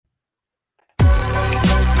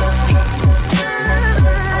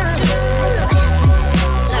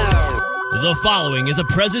The following is a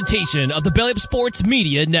presentation of the Belly Up Sports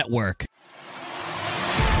Media Network.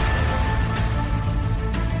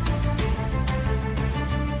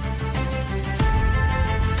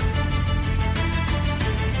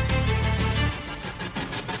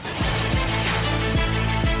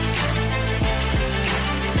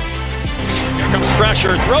 Here comes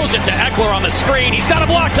pressure, throws it to Eckler on the screen. He's got a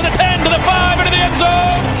block to the 10, to the 5, into the end zone.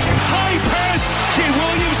 High pass. Did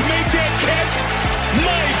Williams make that catch?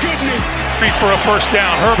 My goodness. For a first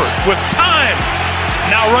down, Herbert with time.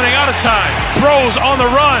 Now running out of time. Throws on the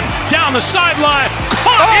run. Down the sideline.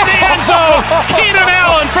 Caught in the end zone. Keenan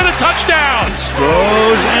Allen for the touchdown.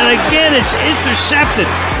 Throws, and again it's intercepted.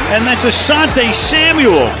 And that's Asante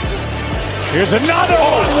Samuel. Here's another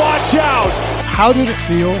one. Watch out. How did it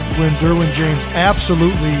feel when Derwin James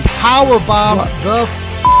absolutely powerbombed the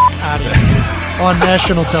out of you on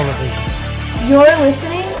national television? You're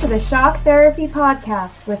listening to the Shock Therapy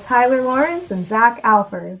Podcast with Tyler Lawrence and Zach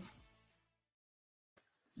Alfers.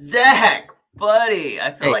 Zach, buddy,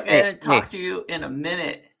 I feel like I haven't talked to you in a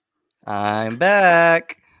minute. I'm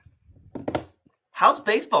back. How's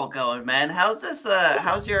baseball going, man? How's this?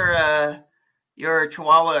 How's your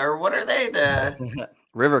Chihuahua, or what are they? The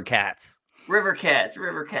River Cats. River Cats.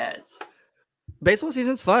 Baseball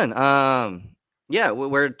season's fun. Yeah,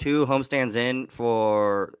 we're 2 homestands in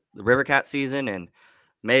for the River Cat season, and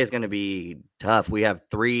May is going to be tough. We have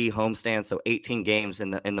 3 homestands, so 18 games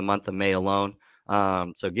in the month of May alone.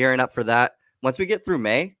 So gearing up for that. Once we get through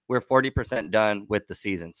May, we're 40% done with the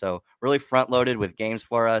season. So really front loaded with games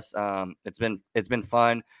for us. It's been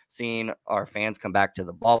fun seeing our fans come back to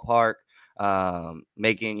the ballpark,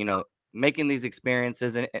 making these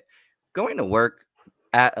experiences and going to work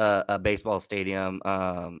at a baseball stadium.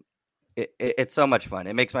 It's so much fun.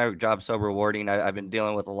 It makes my job so rewarding. I've been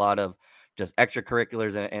dealing with a lot of just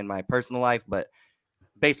extracurriculars in my personal life, but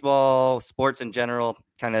baseball, sports in general,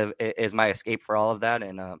 kind of is my escape for all of that.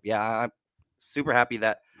 And I'm super happy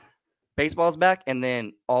that baseball's back. And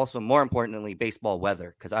then also, more importantly, baseball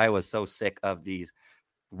weather, because I was so sick of these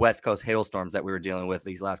West Coast hailstorms that we were dealing with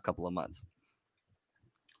these last couple of months.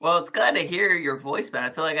 Well, it's glad to hear your voice, man. I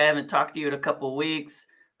feel like I haven't talked to you in a couple of weeks.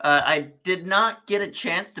 I did not get a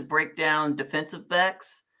chance to break down defensive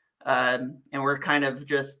backs. And we're kind of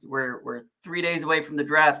we're 3 days away from the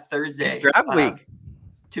draft Thursday. It's draft week.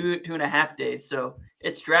 2.5 days. So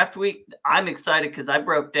it's draft week. I'm excited because I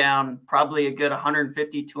broke down probably a good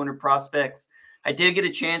 150, 200 prospects. I did get a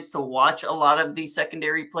chance to watch a lot of these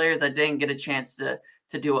secondary players. I didn't get a chance to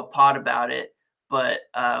do a pod about it, but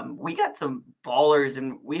we got some ballers,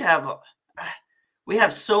 and we have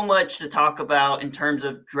so much to talk about in terms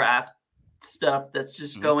of draft stuff that's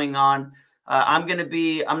just going on. I'm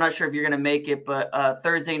not sure if you're going to make it, but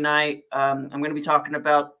Thursday night, I'm going to be talking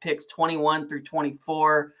about picks 21 through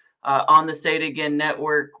 24 on the Say It Again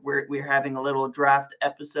Network. We're having a little draft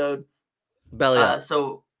episode. Belly Up.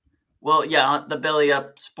 The Belly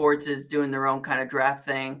Up Sports is doing their own kind of draft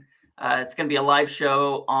thing. It's going to be a live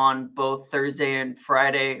show on both Thursday and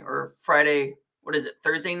Friday, or Friday. What is it?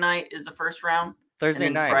 Thursday night is the first round. Thursday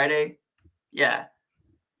night. Friday. Yeah.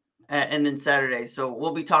 And then Saturday. So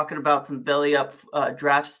we'll be talking about some Belly Up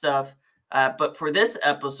draft stuff. But for this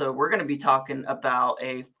episode, we're going to be talking about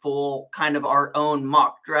a full kind of our own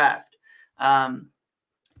mock draft. Kind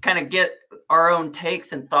of get our own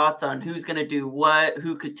takes and thoughts on who's going to do what,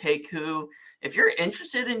 who could take who. If you're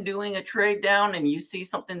interested in doing a trade down and you see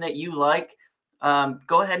something that you like,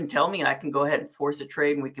 go ahead and tell me, and I can go ahead and force a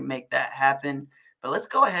trade and we can make that happen. But let's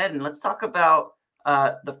go ahead and let's talk about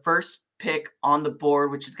the first pick on the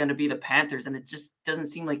board, which is going to be the Panthers. And it just doesn't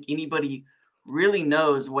seem like anybody really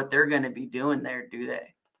knows what they're going to be doing there, do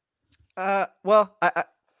they? Well,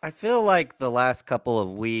 I feel like the last couple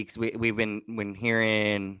of weeks we've been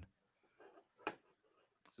hearing.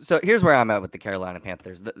 So here's where I'm at with the Carolina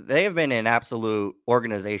Panthers. They have been in absolute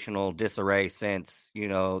organizational disarray since,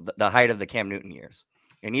 the height of the Cam Newton years.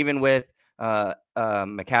 And even with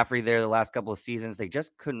McCaffrey there the last couple of seasons, they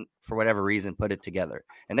just couldn't, for whatever reason, put it together.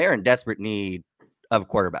 And they're in desperate need of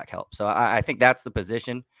quarterback help. So I think that's the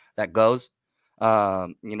position that goes. They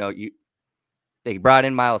brought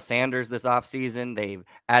in Miles Sanders this offseason. They've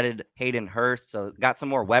added Hayden Hurst, so got some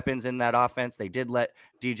more weapons in that offense. They did let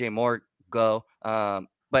DJ Moore go.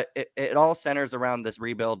 But it all centers around this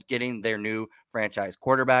rebuild, getting their new franchise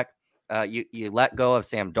quarterback. You let go of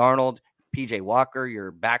Sam Darnold. PJ Walker,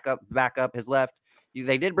 your backup has left.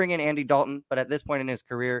 They did bring in Andy Dalton, but at this point in his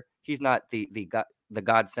career, he's not the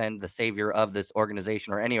godsend, the savior of this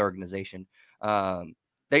organization or any organization.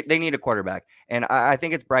 They need a quarterback, and I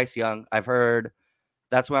think it's Bryce Young. I've heard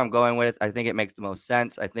that's what I'm going with. I think it makes the most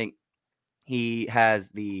sense. I think he has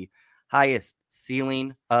the highest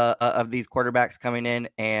ceiling of these quarterbacks coming in.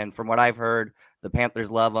 And from what I've heard, the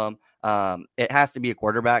Panthers love them. It has to be a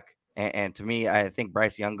quarterback. And to me, I think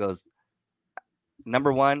Bryce Young goes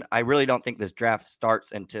number one. I really don't think this draft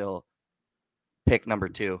starts until pick number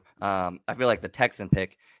 2. I feel like the Texan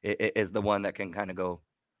pick is the one that can kind of go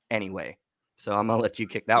anyway. So I'm going to let you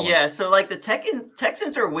kick that one. Yeah, so like the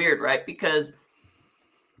Texans are weird, right? Because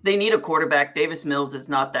they need a quarterback. Davis Mills is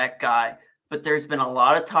not that guy. But there's been a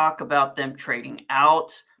lot of talk about them trading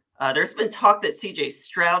out. There's been talk that CJ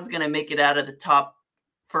Stroud's going to make it out of the top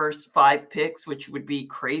first 5 picks, which would be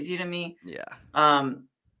crazy to me. Yeah.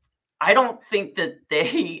 I don't think that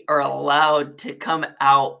they are allowed to come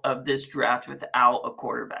out of this draft without a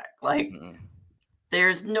quarterback. Like,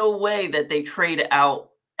 there's no way that they trade out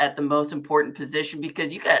at the most important position,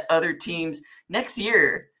 because you got other teams next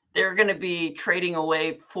year. They're going to be trading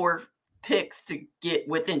away 4 picks to get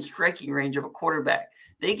within striking range of a quarterback.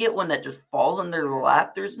 They get one that just falls on their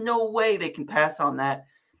lap. There's no way they can pass on that.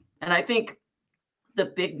 And I think the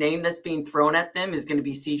big name that's being thrown at them is going to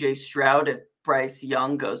be CJ Stroud if Bryce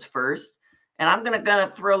Young goes first. And I'm going to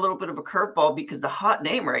throw a little bit of a curveball, because the hot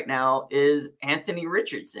name right now is Anthony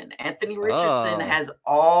Richardson. Anthony Richardson has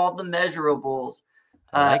all the measurables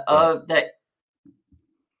of that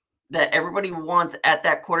everybody wants at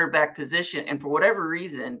that quarterback position. And for whatever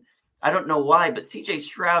reason, I don't know why, but CJ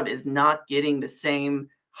Stroud is not getting the same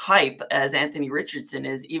hype as Anthony Richardson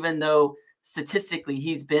is, even though statistically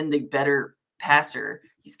he's been the better passer.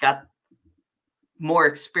 He's got more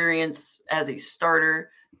experience as a starter.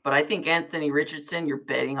 But I think Anthony Richardson, you're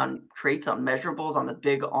betting on traits, on measurables, on the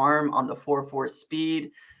big arm, on the 4.4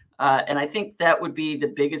 speed. And I think that would be the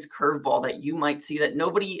biggest curveball that you might see, that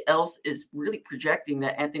nobody else is really projecting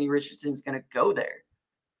that Anthony Richardson is going to go there.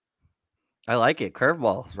 I like it.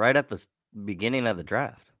 Curveballs right at the beginning of the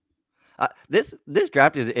draft. This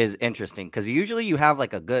draft is interesting, because usually you have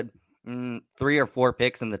like a good 3 or 4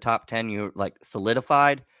 picks in the top 10. You like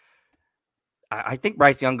solidified. I think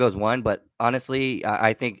Bryce Young goes 1, but honestly,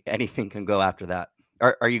 I think anything can go after that.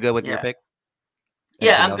 Are you good with your pick?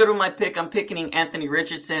 Yeah, I'm good with my pick. I'm picking Anthony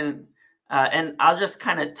Richardson, and I'll just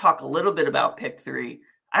kind of talk a little bit about pick 3.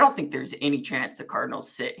 I don't think there's any chance the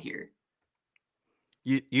Cardinals sit here.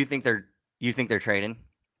 You think they're trading?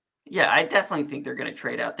 Yeah, I definitely think they're going to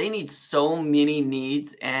trade out. They need so many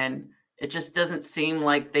needs, and it just doesn't seem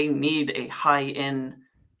like they need a high-end,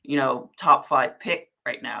 top 5 pick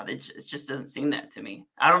right now. It just doesn't seem that to me.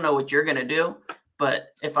 I don't know what you're going to do,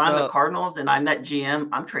 but if I'm the Cardinals and I'm that GM,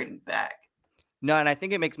 I'm trading back. No, and I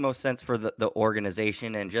think it makes most sense for the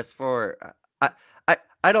organization, and just for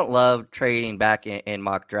I don't love trading back in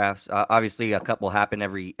mock drafts. Obviously, a couple happen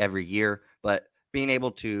every year, but being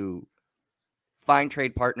able to find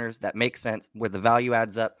trade partners that make sense, where the value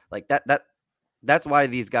adds up, like that's why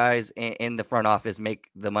these guys in the front office make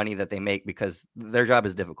the money that they make, because their job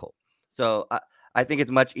is difficult. So I think it's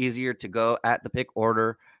much easier to go at the pick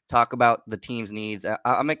order, talk about the team's needs.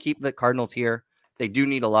 I'm going to keep the Cardinals here. They do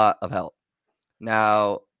need a lot of help.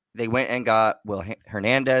 Now, they went and got Will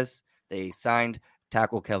Hernandez. They signed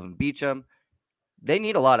tackle Kelvin Beachum. They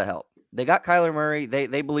need a lot of help. They got Kyler Murray.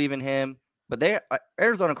 They believe in him. But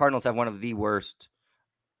Arizona Cardinals have one of the worst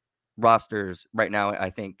rosters right now, I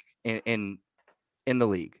think, in the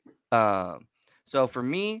league. So for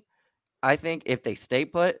me, I think if they stay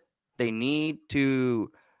put, they need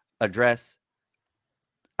to address.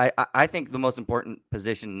 I think the most important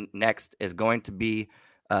position next is going to be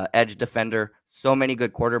edge defender. So many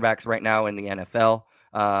good quarterbacks right now in the NFL.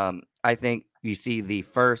 I think you see the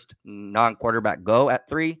first non-quarterback go at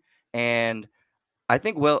 3, and I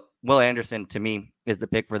think Will Anderson, to me, is the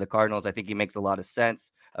pick for the Cardinals. I think he makes a lot of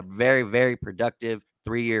sense. A very, very productive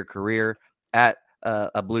 3-year career at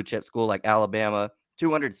a blue chip school like Alabama.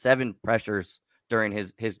 207 pressures during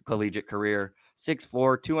his collegiate career.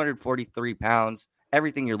 6'4", 243 pounds.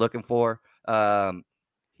 Everything you're looking for.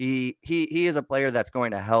 He is a player that's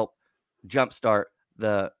going to help jumpstart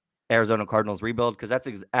the Arizona Cardinals rebuild, because that's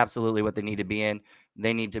absolutely what they need to be in.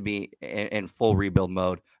 They need to be in full rebuild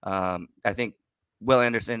mode. I think Will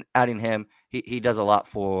Anderson, adding him, he does a lot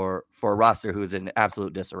for a roster who's in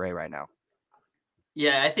absolute disarray right now.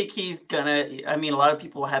 Yeah, I think he's gonna. I mean, a lot of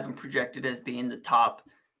people have him projected as being the top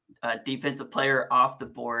defensive player off the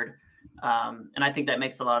board, and I think that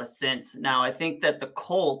makes a lot of sense. Now, I think that the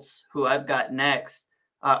Colts, who I've got next,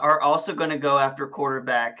 are also going to go after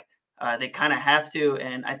quarterback. They kind of have to,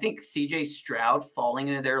 and I think CJ Stroud falling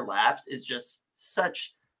into their laps is just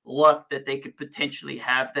such luck that they could potentially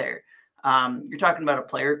have there. You're talking about a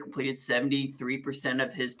player who completed 73%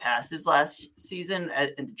 of his passes last season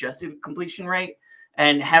at an adjusted completion rate.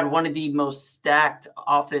 and had one of the most stacked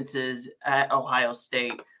offenses at Ohio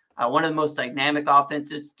State. One of the most dynamic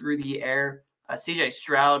offenses through the air. CJ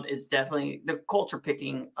Stroud is definitely the Colts are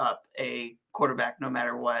picking up a quarterback no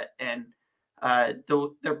matter what, and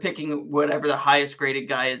they're picking whatever the highest graded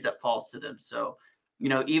guy is that falls to them. So,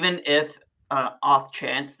 even if off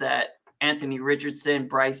chance that Anthony Richardson,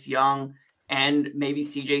 Bryce Young, and maybe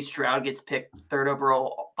CJ Stroud gets picked 3rd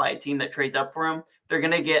overall by a team that trades up for him, they're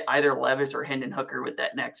going to get either Levis or Hendon Hooker with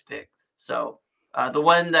that next pick. So the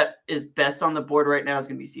one that is best on the board right now is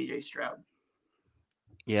going to be CJ Stroud.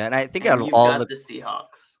 Yeah, and I think out of all the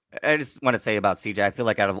Seahawks, I just want to say about CJ, I feel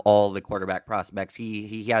like out of all the quarterback prospects,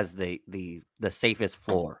 he has the safest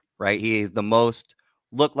floor, right? He is the most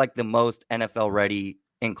NFL ready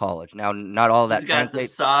in college. Now, not all that. He's got the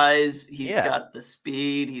size, he's got the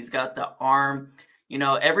speed, he's got the arm.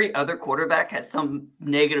 Every other quarterback has some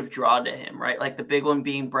negative draw to him, right? Like the big one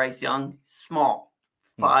being Bryce Young, small,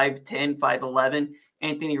 5'10", 5'11".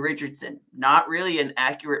 Anthony Richardson, not really an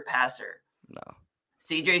accurate passer. No.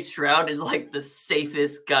 CJ Stroud is like the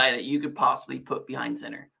safest guy that you could possibly put behind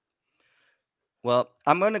center. Well,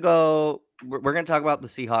 I'm going to go. We're going to talk about the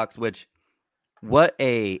Seahawks, which what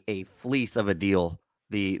a fleece of a deal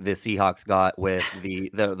the Seahawks got with the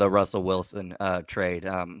Russell Wilson trade,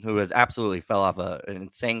 who has absolutely fell off an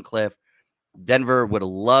insane cliff. Denver would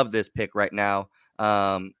love this pick right now,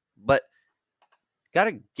 but got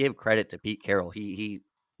to give credit to Pete Carroll. He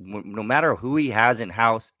no matter who he has in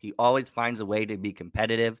house, he always finds a way to be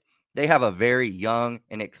competitive. They have a very young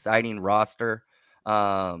and exciting roster.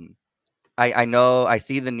 I know I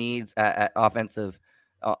see the needs at offensive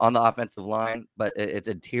on the offensive line, but it's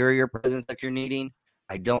interior presence that you're needing.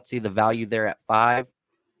 I don't see the value there at 5.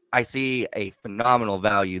 I see a phenomenal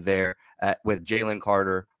value there with Jalen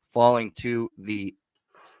Carter falling to the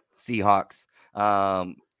Seahawks.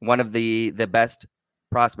 One of the best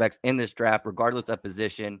prospects in this draft, regardless of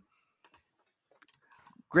position.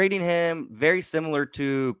 Grading him very similar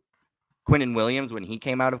to Quinnen Williams when he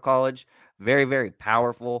came out of college. Very, very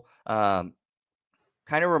powerful. Kind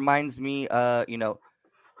of reminds me,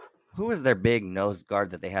 who was their big nose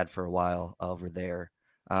guard that they had for a while over there?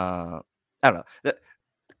 I don't know. The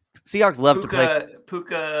Seahawks love to play.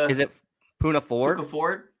 Puka. Is it Poona Ford? Puka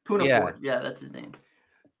Ford? Ford. Yeah, that's his name.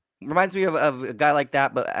 Reminds me of a guy like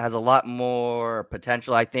that, but has a lot more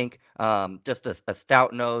potential, I think. Just a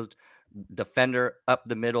stout-nosed defender up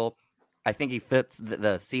the middle. I think he fits the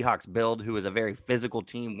Seahawks build, who is a very physical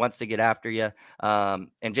team, wants to get after you.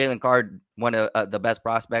 And Jalen Carter, one of the best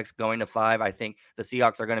prospects going to 5. I think the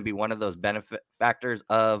Seahawks are going to be one of those benefit factors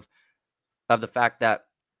of the fact that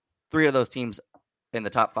 3 of those teams in the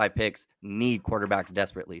top 5 picks need quarterbacks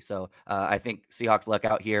desperately. So I think Seahawks luck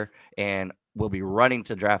out here and will be running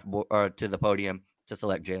to to the podium to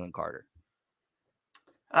select Jalen Carter.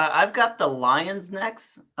 I've got the Lions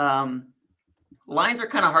next. Lions are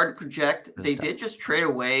kind of hard to project. They did just trade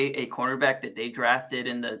away a cornerback that they drafted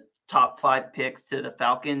in the top 5 picks to the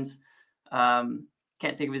Falcons. Can't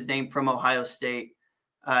think of his name, from Ohio State.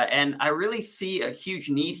 And I really see a huge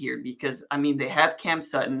need here because, they have Cam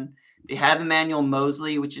Sutton. They have Emmanuel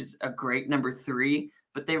Mosley, which is a great number 3,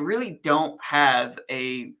 but they really don't have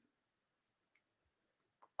a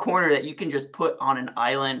corner that you can just put on an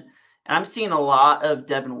island. And I'm seeing a lot of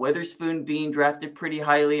Devin Witherspoon being drafted pretty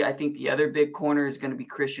highly. I think the other big corner is going to be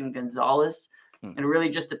Christian Gonzalez. And it really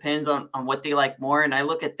just depends on what they like more. And I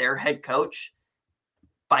look at their head coach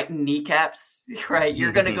biting kneecaps, right?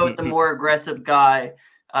 You're going to go with the more aggressive guy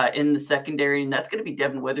in the secondary, and that's going to be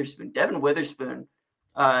Devin Witherspoon. Devin Witherspoon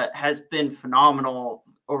has been phenomenal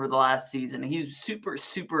over the last season. He's super,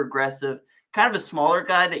 super aggressive, kind of a smaller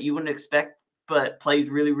guy that you wouldn't expect, but plays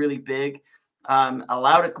really, really big.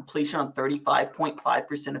 Allowed a completion on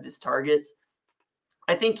 35.5% of his targets.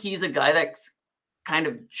 I think he's a guy that's kind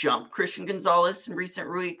of jumped Christian Gonzalez in recent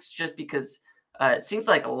weeks just because it seems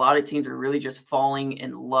like a lot of teams are really just falling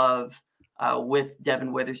in love with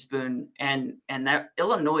Devin Witherspoon. And that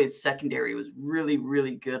Illinois' secondary was really,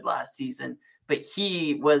 really good last season. But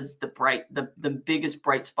he was the biggest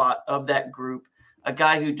bright spot of that group, a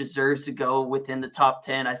guy who deserves to go within the top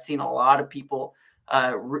 10. I've seen a lot of people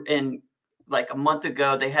in like a month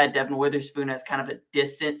ago, they had Devin Witherspoon as kind of a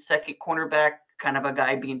distant second cornerback, kind of a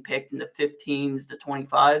guy being picked in the 15s to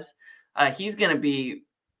 25s. He's going to be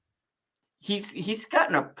he's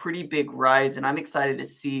gotten a pretty big rise, and I'm excited to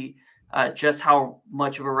see just how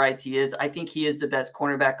much of a rise he is. I think he is the best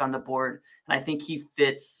cornerback on the board, and I think he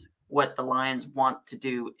fits what the Lions want to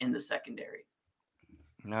do in the secondary.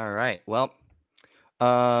 All right. Well,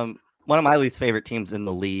 one of my least favorite teams in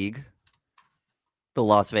the league, the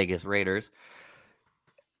Las Vegas Raiders.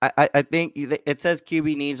 I think it says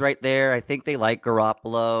QB needs right there. I think they like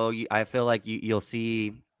Garoppolo. I feel like you'll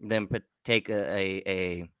see them take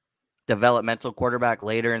a developmental quarterback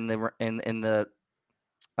later in the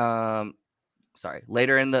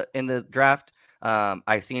later in the draft.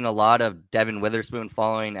 I've seen a lot of Devin Witherspoon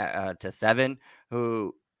falling to 7,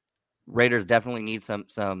 who Raiders definitely need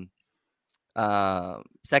some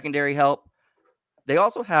secondary help. They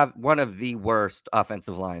also have one of the worst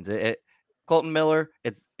offensive lines. Colton Miller.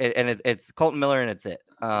 It's Colton Miller, and it's it.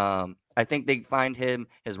 I think they find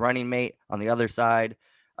his running mate on the other side.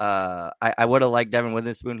 I would have liked Devin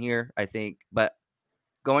Witherspoon here, I think, but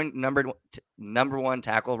going number one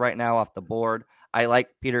tackle right now off the board, I like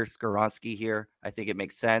Peter Skoronski here. I think it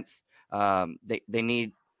makes sense. They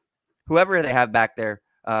need whoever they have back there.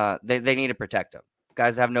 They need to protect him.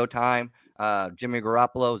 Guys have no time. Jimmy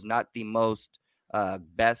Garoppolo is not the most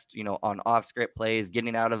best, on off script plays,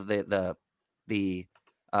 getting out of the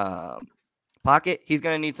pocket. He's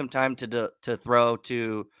going to need some time to throw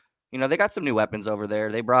to. They got some new weapons over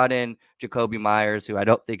there. They brought in Jacoby Myers, who I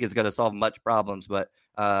don't think is going to solve much problems, but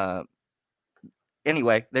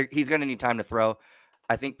anyway, he's going to need time to throw.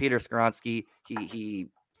 I think Peter Skoronski, he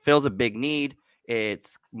fills a big need.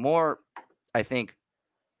 It's more, I think,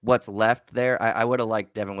 what's left there. I would have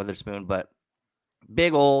liked Devin Witherspoon, but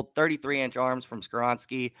big old 33-inch arms from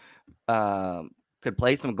Skoronski, could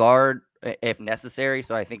play some guard if necessary.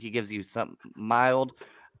 So I think he gives you some mild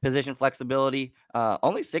position flexibility.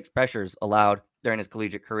 Only 6 pressures allowed during his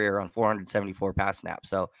collegiate career on 474 pass snaps.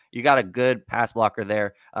 So you got a good pass blocker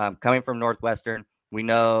there. Coming from Northwestern, we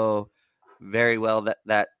know very well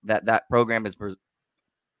that program is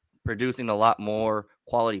producing a lot more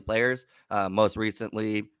quality players. Most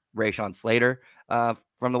recently, Rashawn Slater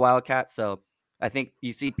from the Wildcats. So I think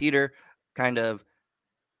you see Peter kind of,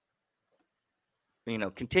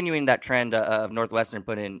 continuing that trend of Northwestern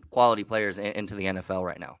putting quality players into the NFL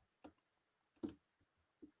right now.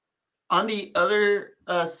 On the other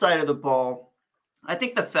side of the ball, I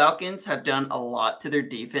think the Falcons have done a lot to their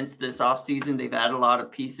defense this offseason. They've added a lot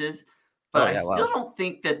of pieces, but I still don't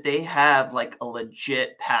think that they have like a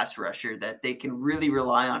legit pass rusher that they can really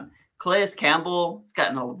rely on. Calais Campbell has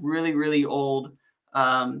gotten really, really old.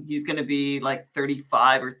 He's going to be like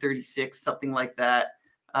 35 or 36, something like that.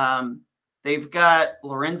 They've got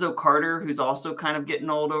Lorenzo Carter, who's also kind of getting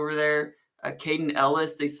old over there. Caden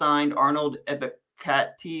Ellis, they signed Arnold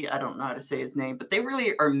Ebikati. I don't know how to say his name, but they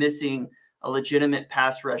really are missing a legitimate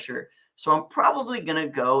pass rusher. So I'm probably going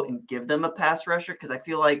to go and give them a pass rusher because I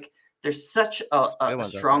feel like there's such a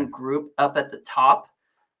strong group up at the top.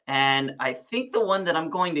 And I think the one that I'm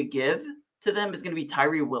going to give to them is going to be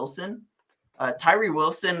Tyree Wilson. Tyree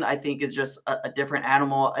Wilson, I think, is just a different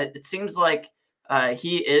animal. It seems like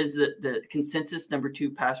he is the consensus number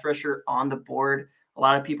 2 pass rusher on the board. A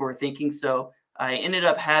lot of people are thinking so. I ended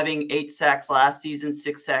up having 8 sacks last season,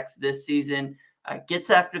 6 sacks this season. Gets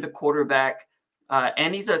after the quarterback,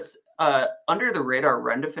 and he's a under the radar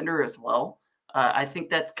run defender as well. I think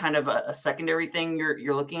that's kind of a secondary thing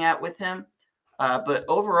you're looking at with him. But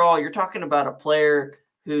overall, you're talking about a player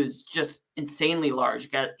who's just insanely large.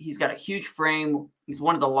 He's got a huge frame. He's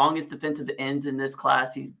one of the longest defensive ends in this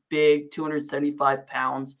class. He's big, 275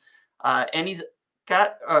 pounds, and he's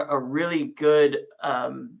got a really good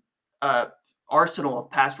arsenal of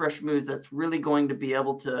pass rush moves that's really going to be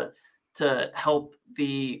able to help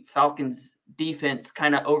the Falcons defense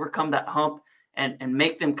kind of overcome that hump and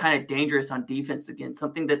make them kind of dangerous on defense again,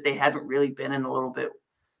 something that they haven't really been in a little bit.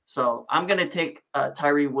 So I'm going to take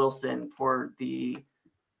Tyree Wilson for the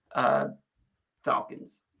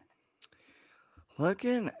Falcons.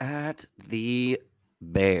 Looking at the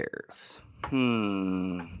Bears. What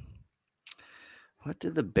do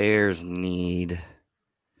the Bears need?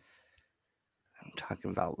 I'm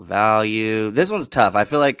talking about value. This one's tough. I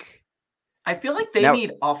feel like they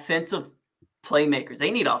need offensive playmakers.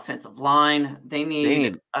 They need offensive line. They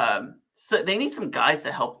need some guys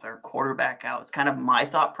to help their quarterback out. It's kind of my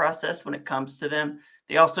thought process when it comes to them.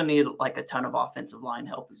 They also need like a ton of offensive line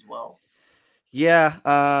help as well. Yeah.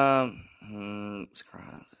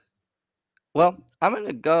 Well, I'm going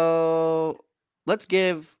to go. We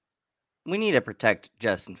need to protect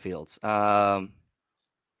Justin Fields. I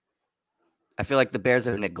feel like the Bears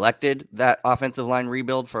have neglected that offensive line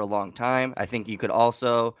rebuild for a long time. I think you could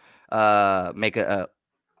also make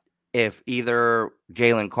if either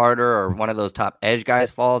Jalen Carter or one of those top edge guys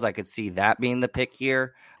falls, I could see that being the pick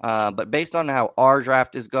here. But based on how our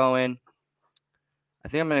draft is going, I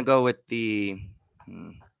think I'm going to go with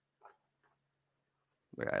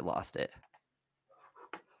where I lost it.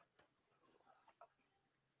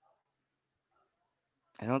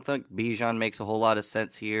 I don't think Bijan makes a whole lot of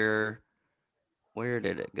sense here. Where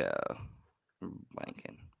did it go? I'm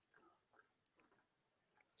blanking.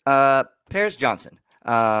 Paris Johnson.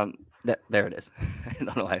 There it is. I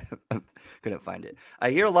don't know why I couldn't find it.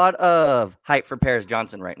 I hear a lot of hype for Paris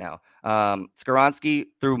Johnson right now. Skoronski,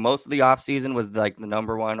 through most of the offseason, was like the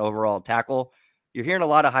number one overall tackle. You're hearing a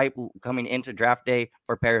lot of hype coming into draft day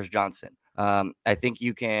for Paris Johnson. I think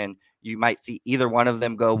you might see either one of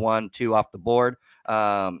them go 1-2 off the board.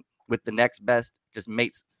 With the next best just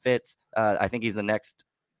makes fits. I think he's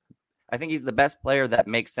the best player that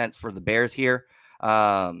makes sense for the Bears here.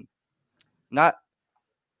 Not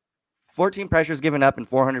 14 pressures given up and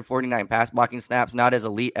 449 pass blocking snaps, not as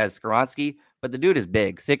elite as Skoronski, but the dude is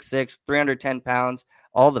big, 6'6", 310 pounds.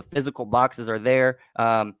 All the physical boxes are there,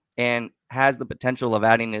 and has the potential of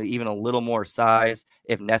adding even a little more size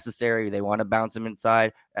if necessary. They want to bounce him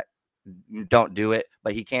inside. Don't do it,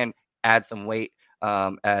 but he can add some weight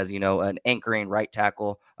as, an anchoring right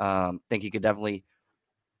tackle. Think he could definitely.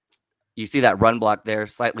 You see that run block there,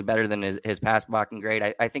 slightly better than his pass blocking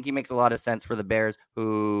grade. I think he makes a lot of sense for the Bears,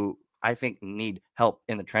 who I think need help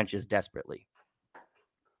in the trenches desperately.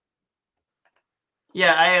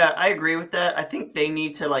 Yeah, I agree with that. I think they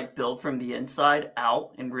need to build from the inside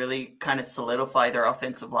out and really kind of solidify their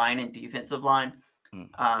offensive line and defensive line. And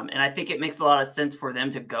I think it makes a lot of sense for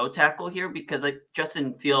them to go tackle here because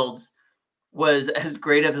Justin Fields was as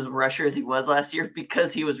great of a rusher as he was last year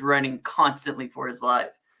because he was running constantly for his life.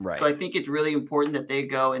 Right. So I think it's really important that they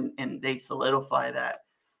go and they solidify that.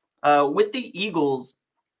 With the Eagles,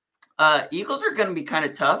 Eagles are going to be kind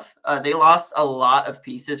of tough. They lost a lot of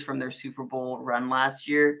pieces from their Super Bowl run last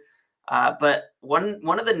year. But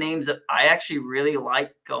one of the names that I actually really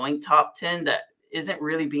like going top 10 that isn't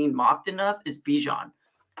really being mocked enough is Bijan.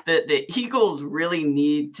 The Eagles really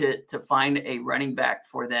need to find a running back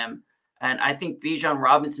for them. And I think Bijan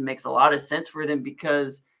Robinson makes a lot of sense for them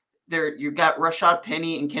because you've got Rashad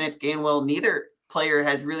Penny and Kenneth Gainwell. Neither player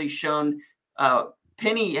has really shown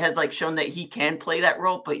Penny has shown that he can play that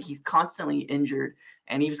role, but he's constantly injured.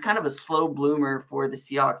 And he was kind of a slow bloomer for the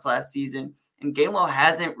Seahawks last season. And Gainwell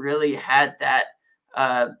hasn't really had that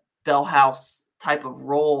Bell House type of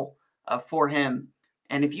role for him.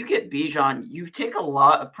 And if you get Bijan, you take a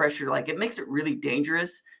lot of pressure. It makes it really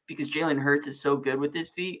dangerous because Jalen Hurts is so good with his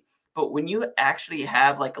feet. But when you actually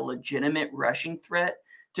have a legitimate rushing threat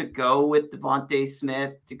to go with Devontae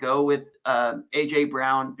Smith, to go with A.J.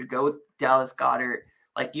 Brown, to go with Dallas Goedert,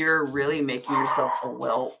 you're really making yourself a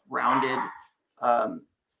well-rounded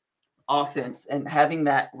offense. And having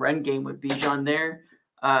that run game with Bijan there,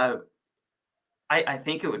 I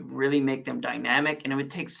think it would really make them dynamic, and it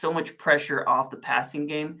would take so much pressure off the passing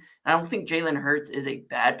game. I don't think Jalen Hurts is a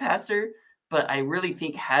bad passer, but I really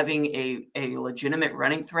think having a legitimate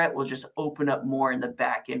running threat will just open up more in the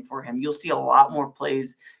back end for him. You'll see a lot more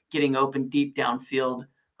plays getting open deep downfield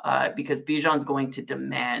because Bijan's going to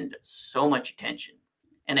demand so much attention.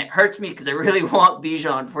 And it hurts me because I really want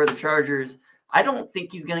Bijan for the Chargers. I don't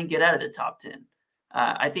think he's going to get out of the top 10.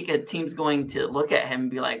 I think a team's going to look at him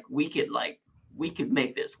and be like, we could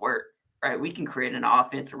make this work, right? We can create an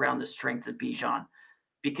offense around the strengths of Bijan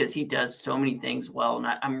because he does so many things well. And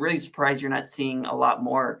I'm really surprised you're not seeing a lot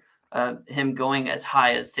more of him going as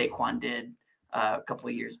high as Saquon did a couple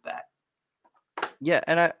of years back. Yeah,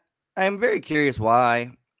 and I'm very curious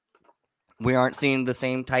why we aren't seeing the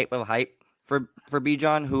same type of hype for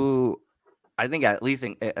Bijan, who I think at least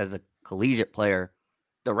as a collegiate player,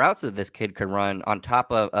 the routes that this kid could run on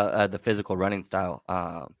top of the physical running style,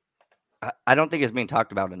 I don't think it's being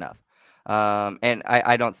talked about enough. And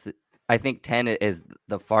I think 10 is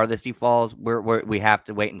the farthest he falls. We have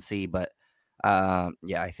to wait and see, but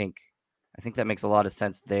yeah, I think that makes a lot of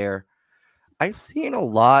sense there. I've seen a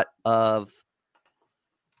lot of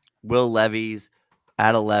Will Levis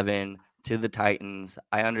at 11 to the Titans.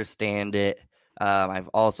 I understand it. I've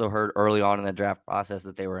also heard early on in the draft process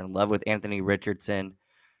that they were in love with Anthony Richardson.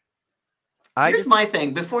 Here's my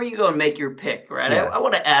thing. Before you go and make your pick, right? Yeah. I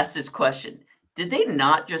want to ask this question. Did they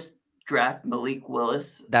not just draft Malik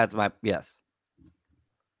Willis? That's my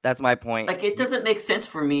point. It doesn't make sense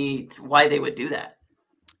for me why they would do that.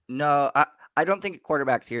 No, I don't think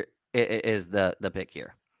quarterbacks here is the pick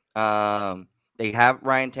here. They have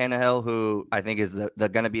Ryan Tannehill, who I think is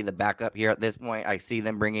going to be the backup here at this point. I see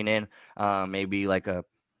them bringing in maybe a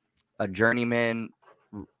journeyman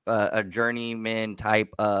type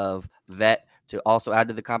of vet to also add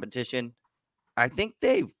to the competition. I think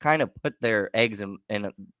they've kind of put their eggs in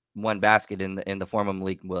one basket in the form of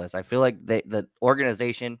Malik Willis. I feel like the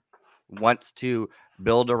organization wants to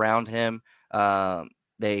build around him.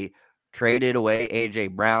 They traded away A.J.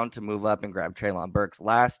 Brown to move up and grab Treylon Burks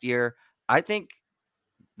last year. I think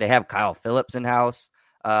they have Kyle Phillips in-house.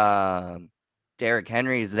 Derrick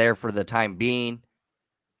Henry is there for the time being.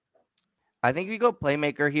 I think we go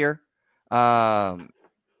playmaker here. And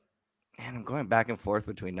I'm going back and forth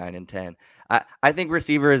between 9 and 10. I think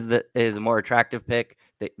receiver is a more attractive pick.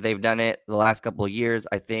 They've done it the last couple of years.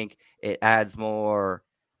 I think it adds more.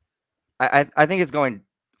 I think it's going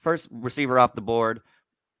first receiver off the board.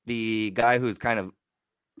 The guy who's kind of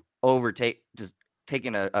just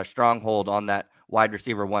taking a stronghold on that wide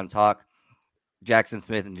receiver one talk, Jackson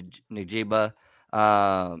Smith and Njigba.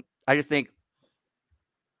 I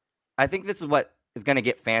think this is what is going to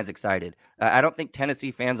get fans excited. I don't think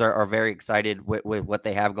Tennessee fans are very excited with what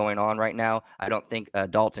they have going on right now. I don't think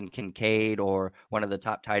Dalton Kincaid or one of the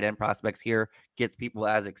top tight end prospects here gets people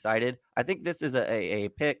as excited. I think this is a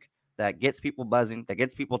pick that gets people buzzing, that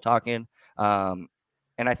gets people talking.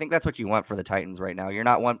 And I think that's what you want for the Titans right now. You're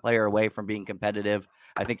not one player away from being competitive.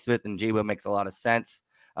 I think Smith-Njigba makes a lot of sense.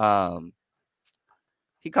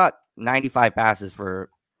 He caught 95 passes for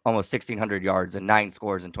almost 1,600 yards and 9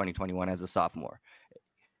 scores in 2021 as a sophomore.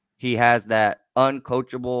 He has that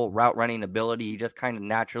uncoachable route running ability. He just kind of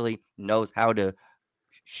naturally knows how to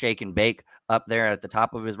shake and bake up there at the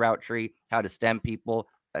top of his route tree, how to stem people,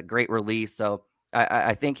 a great release. So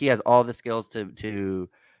I think he has all the skills to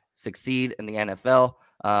succeed in the NFL.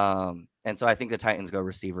 And so I think the Titans go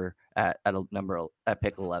receiver at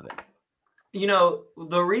pick 11. You know,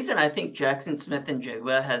 the reason I think Jackson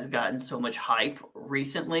Smith-Njigba has gotten so much hype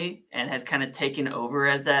recently and has kind of taken over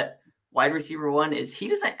as that wide receiver one is he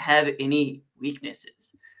doesn't have any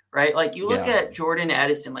weaknesses, right? Like you look at Jordan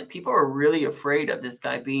Addison, like people are really afraid of this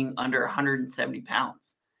guy being under 170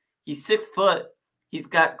 pounds. He's 6 foot. He's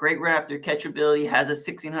got great run after catch ability, has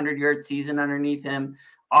a 1,600-yard season underneath him,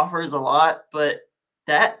 offers a lot, but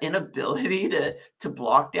that inability to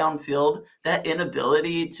block downfield, that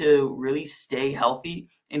inability to really stay healthy,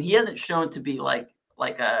 and he hasn't shown to be like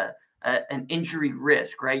an injury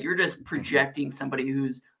risk, right? You're just projecting somebody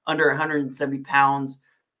who's under 170 pounds,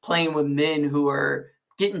 playing with men who are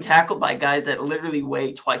getting tackled by guys that literally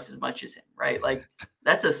weigh twice as much as him, right? Like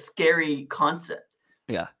that's a scary concept.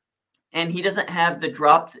 Yeah. And he doesn't have the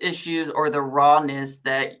dropped issues or the rawness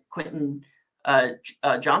that Quentin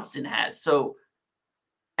Johnston has. So,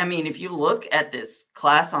 I mean, if you look at this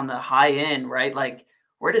class on the high end, right, like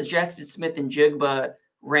where does Jackson Smith-Njigba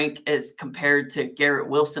rank as compared to Garrett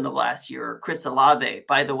Wilson of last year or Chris Olave?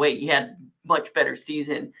 By the way, he had much better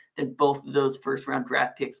season than both of those first-round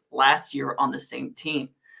draft picks last year on the same team.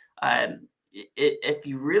 If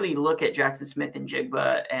you really look at Jackson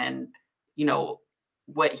Smith-Njigba and, you know,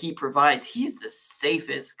 what he provides, he's the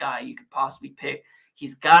safest guy you could possibly pick.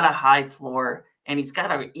 He's got a high floor and he's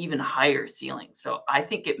got an even higher ceiling. So I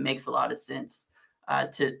think it makes a lot of sense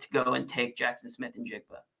to go and take Jackson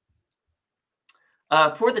Smith-Njigba.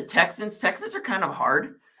 For the Texans are kind of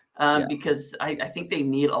hard because I think they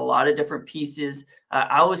need a lot of different pieces.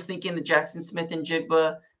 I was thinking that Jackson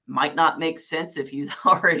Smith-Njigba might not make sense if he's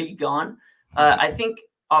already gone. I think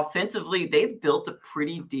offensively, they've built a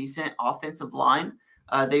pretty decent offensive line.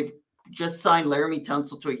 They've just signed Laramie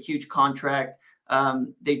Tunsil to a huge contract.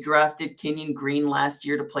 They drafted Kenyon Green last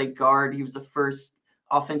year to play guard. He was the first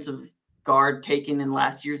offensive guard taken in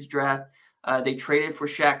last year's draft. They traded for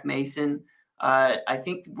Shaq Mason. I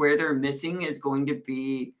think where they're missing is going to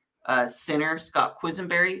be center Scott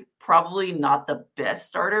Quisenberry. Probably not the best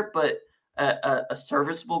starter, but a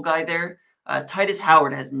serviceable guy there. Titus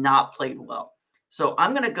Howard has not played well. So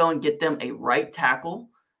I'm going to go and get them a right tackle.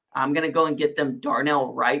 I'm going to go and get them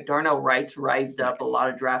Darnell Wright. Darnell Wright's rised up a lot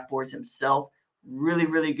of draft boards himself. Really,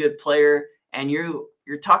 really good player. And you're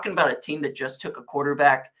talking about a team that just took a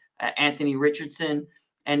quarterback, Anthony Richardson,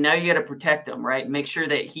 and now you got to protect him, right? Make sure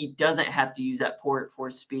that he doesn't have to use that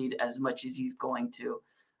forward speed as much as he's going to.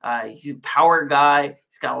 He's a power guy.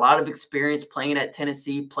 He's got a lot of experience playing at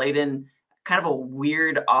Tennessee, played in kind of a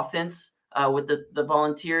weird offense with the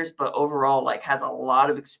Volunteers, but overall, like, has a lot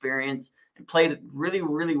of experience and played really,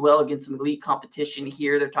 really well against some elite competition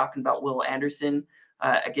here. They're talking about Will Anderson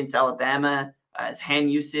against Alabama. His hand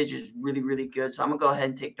usage is really, really good. So I'm going to go ahead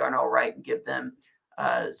and take Darnell Wright and give them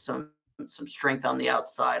some strength on the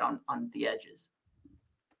outside on the edges.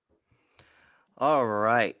 All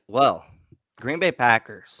right. Well, Green Bay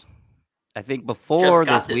Packers. I think before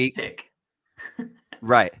this week. Pick.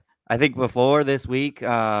 Right. I think before this week,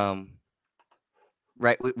 right,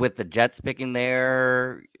 with the Jets picking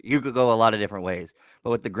there, you could go a lot of different ways. But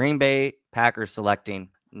with the Green Bay Packers selecting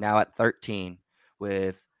now at 13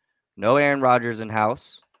 with no Aaron Rodgers in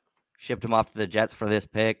house, shipped him off to the Jets for this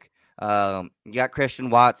pick. You got Christian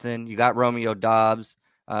Watson. You got Romeo Dobbs.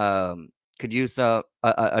 Could use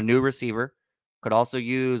a new receiver. Could also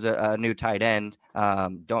use a new tight end.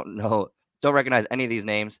 Don't recognize any of these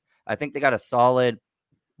names. I think they got a solid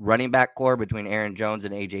running back core between Aaron Jones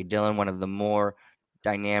and A.J. Dillon, one of the more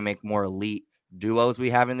dynamic, more elite duos we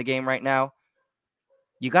have in the game right now.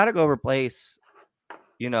 You got to go replace,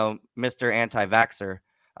 Mr. Anti-Vaxxer.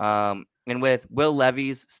 And with Will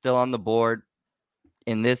Levis still on the board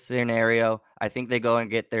in this scenario, I think they go and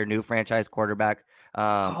get their new franchise quarterback.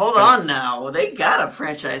 Hold on now. They got a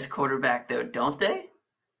franchise quarterback, though, don't they?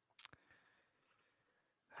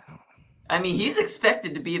 I mean, he's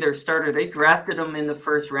expected to be their starter. They drafted him in the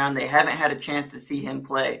first round. They haven't had a chance to see him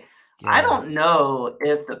play. Yeah. I don't know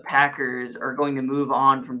if the Packers are going to move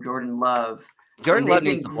on from Jordan Love. Jordan Love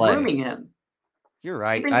needs to play. Grooming him. You're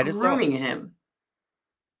right. I just grooming him.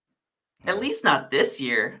 At least not this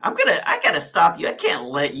year. I gotta stop you. I can't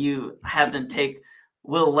let you have them take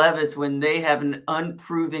Will Levis when they have an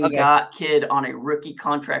unproven kid on a rookie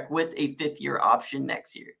contract with a 5th-year option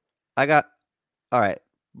next year. All right.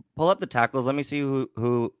 Pull up the tackles. Let me see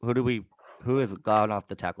who has gone off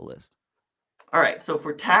the tackle list. All right. So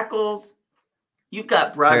for tackles, you've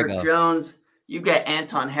got Broderick Jones. You've got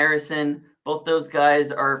Anton Harrison. Both those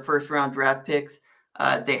guys are first-round draft picks.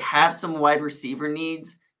 They have some wide receiver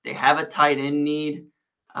needs. They have a tight end need.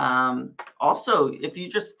 Also, if you're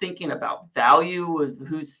just thinking about value with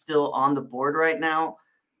who's still on the board right now,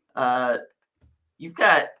 you've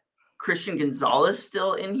got Christian Gonzalez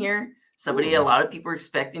still in here. Somebody a lot of people are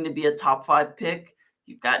expecting to be a top 5 pick.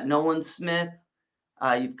 You've got Nolan Smith.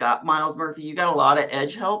 You've got Miles Murphy. You got a lot of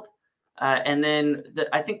edge help. And then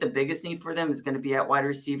I think the biggest need for them is going to be at wide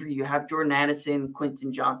receiver. You have Jordan Addison,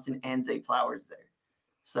 Quentin Johnson, and Zay Flowers there.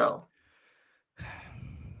 So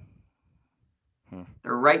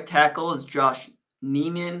their right tackle is Josh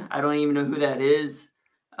Neiman. I don't even know who that is.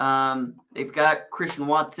 They've got Christian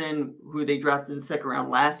Watson, who they drafted in the 2nd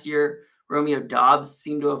round last year. Romeo Dobbs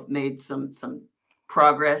seemed to have made some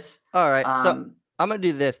progress. All right. So I'm going to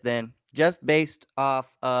do this then, just based off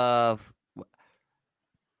of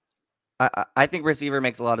I think receiver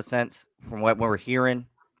makes a lot of sense from what we're hearing.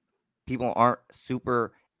 People aren't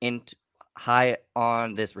super high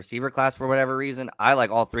on this receiver class for whatever reason. I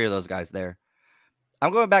like all 3 of those guys there.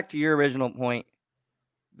 I'm going back to your original point.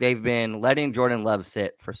 They've been letting Jordan Love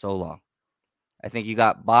sit for so long. I think you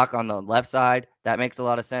got Bach on the left side. That makes a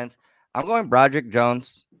lot of sense. I'm going Broderick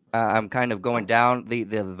Jones. I'm kind of going down the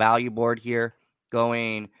value board here,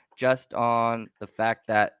 going just on the fact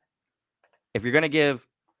that if you're going to give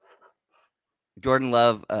Jordan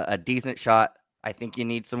Love a decent shot, I think you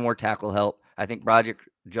need some more tackle help. I think Broderick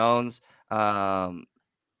Jones, I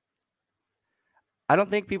don't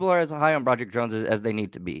think people are as high on Broderick Jones as they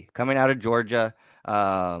need to be. Coming out of Georgia,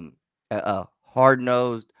 a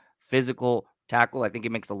hard-nosed, physical tackle. I think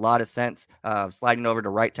it makes a lot of sense. Sliding over to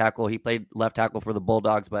right tackle. He played left tackle for the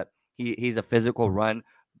Bulldogs, but he's a physical run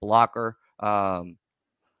blocker.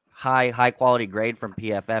 High quality grade from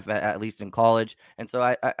PFF, at least in college. And so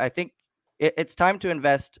I think it's time to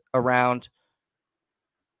invest around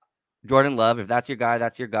Jordan Love. If that's your guy,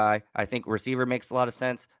 that's your guy. I think receiver makes a lot of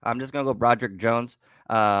sense. I'm just going to go Broderick Jones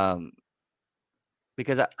because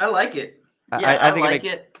I like it. Yeah, I think like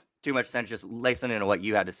it. Too much sense just listening to what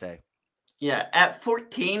you had to say. Yeah, at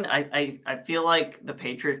 14, I feel like the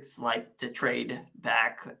Patriots like to trade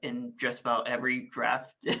back in just about every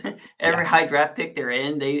draft, high draft pick they're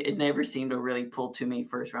in. It never seemed to really pull too many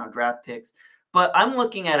first-round draft picks. But I'm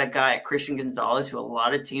looking at a guy, Christian Gonzalez, who a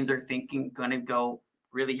lot of teams are thinking going to go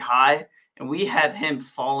really high, and we have him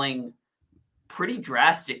falling pretty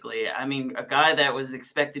drastically. I mean, a guy that was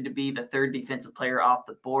expected to be the 3rd defensive player off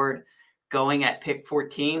the board, going at pick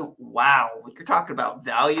 14. Wow. You're talking about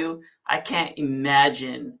value. I can't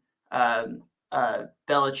imagine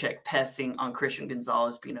Belichick passing on Christian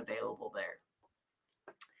Gonzalez being available there.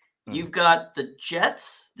 You've got the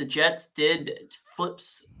Jets. The Jets did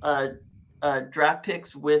flips draft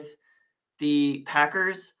picks with the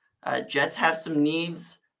Packers. Jets have some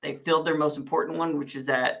needs. They filled their most important one, which is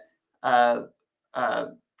at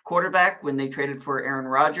quarterback when they traded for Aaron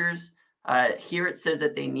Rodgers. Here it says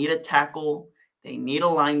that they need a tackle. They need a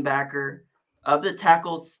linebacker. Of the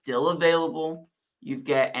tackles still available, you've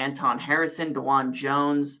got Anton Harrison, DeJuan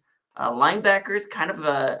Jones. Linebackers, kind of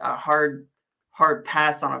a hard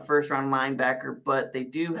pass on a first-round linebacker, but they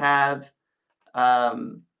do have at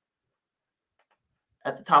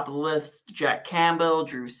the top of the list Jack Campbell,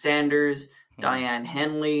 Drew Sanders, Diane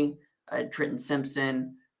Henley, Trenton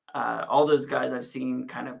Simpson. All those guys I've seen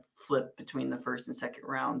kind of flip between the 1st and 2nd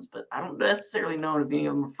rounds, but I don't necessarily know if any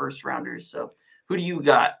of them are first rounders. So who do you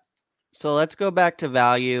got? So let's go back to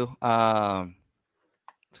value. Let's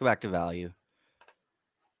go back to value.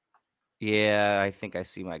 Yeah, I think I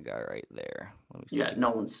see my guy right there. Let me see. You got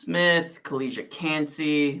Nolan Smith, Kalijah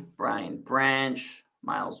Cansey, Brian Branch,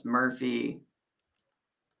 Miles Murphy.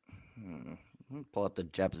 Let me pull up the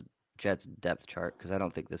Jets depth chart because I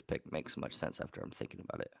don't think this pick makes much sense after I'm thinking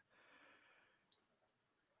about it.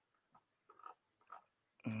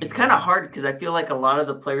 It's kind of hard because I feel like a lot of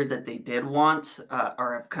the players that they did want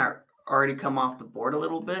have kind of already come off the board a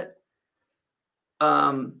little bit.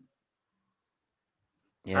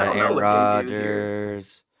 Yeah, Aaron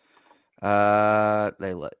Rodgers. They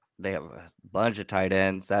have a bunch of tight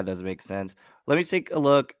ends. That doesn't make sense. Let me take a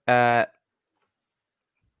look at.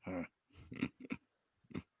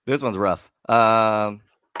 This one's rough.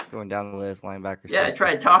 Going down the list, linebacker. Yeah, I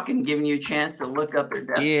tried talking, giving you a chance to look up their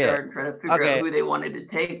depth chart and try to figure out who they wanted to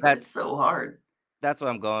take. But it's so hard. That's what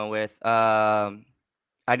I'm going with.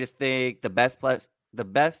 I just think the best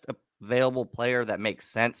available player that makes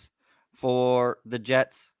sense for the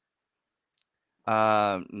Jets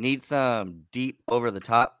need some deep over the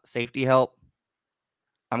top safety help.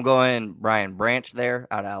 I'm going Brian Branch there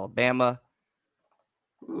out of Alabama.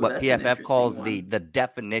 What PFF calls the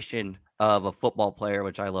definition of a football player,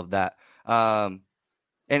 which I love that.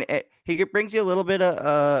 He brings you a little bit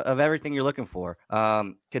of everything you're looking for.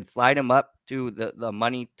 Could slide him up to the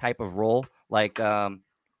money type of role like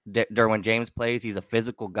Derwin James plays. He's a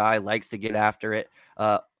physical guy, likes to get after it.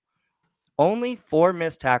 Only 4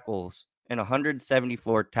 missed tackles in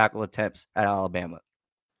 174 tackle attempts at Alabama.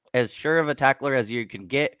 As sure of a tackler as you can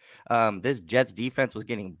get. This Jets defense was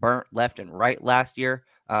getting burnt left and right last year.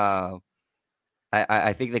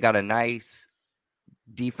 I think they got a nice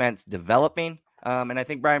defense developing. And I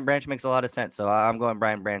think Brian Branch makes a lot of sense. So I'm going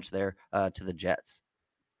Brian Branch there to the Jets.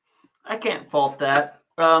 I can't fault that.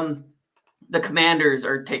 The Commanders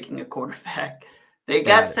are taking a quarterback. They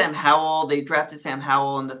got Sam Howell. They drafted Sam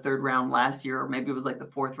Howell in the 3rd round last year, or maybe it was like the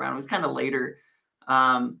 4th round. It was kind of later.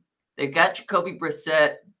 They've got Jacoby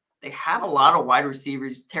Brissett. They have a lot of wide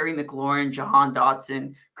receivers, Terry McLaurin, Jahan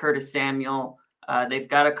Dotson, Curtis Samuel. They've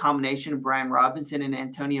got a combination of Brian Robinson and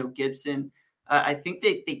Antonio Gibson. I think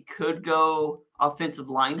they could go offensive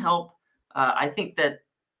line help. I think that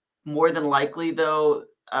more than likely, though,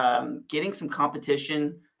 getting some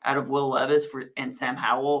competition out of Will Levis and Sam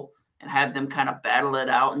Howell and have them kind of battle it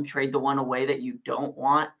out and trade the one away that you don't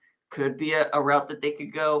want could be a route that they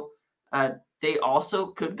could go. They also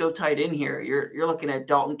could go tight end here. You're looking at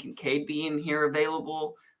Dalton Kincaid being here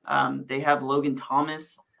available. They have Logan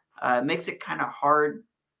Thomas. Makes it kind of hard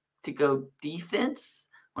to go defense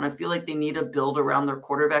when I feel like they need to build around their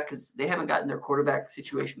quarterback because they haven't gotten their quarterback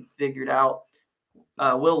situation figured out.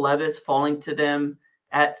 Will Levis falling to them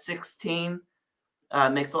at 16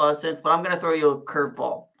 makes a lot of sense, but I'm going to throw you a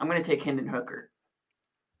curveball. I'm going to take Hendon Hooker.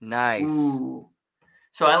 Nice. Ooh.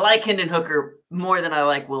 So I like Hendon Hooker more than I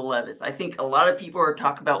like Will Levis. I think a lot of people are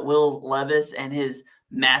talking about Will Levis and his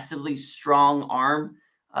massively strong arm.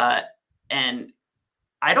 And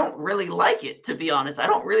I don't really like it, to be honest. I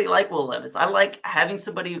don't really like Will Levis. I like having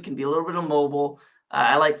somebody who can be a little bit immobile.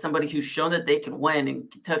 I like somebody who's shown that they can win, and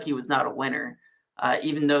Kentucky was not a winner,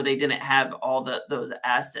 even though they didn't have all those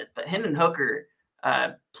assets. But Hendon Hooker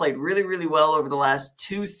played really, really well over the last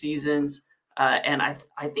 2 seasons. And I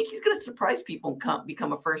think he's going to surprise people and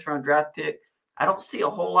become a 1st-round draft pick. I don't see a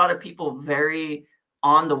whole lot of people very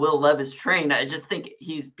on the Will Levis train. I just think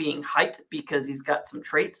he's being hyped because he's got some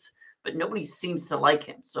traits, but nobody seems to like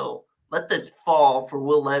him. So let the fall for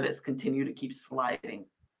Will Levis continue to keep sliding.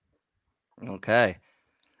 Okay.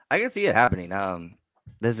 I can see it happening.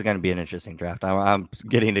 This is going to be an interesting draft. I'm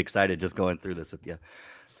getting excited just going through this with you.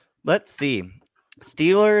 Let's see.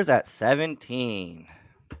 Steelers at 17.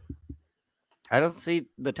 I don't see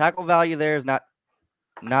the tackle value there is not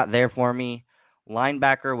there for me.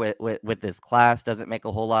 Linebacker with this class doesn't make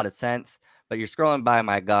a whole lot of sense, but you're scrolling by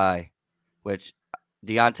my guy, which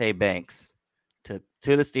Deonte Banks to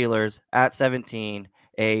the Steelers at 17,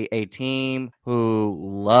 a team who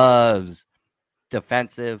loves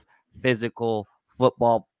defensive, physical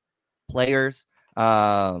football players.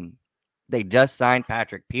 They just signed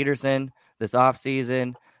Patrick Peterson this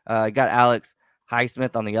offseason. Got Alex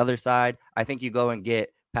Highsmith on the other side. I think you go and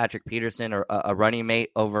get Patrick Peterson or a running mate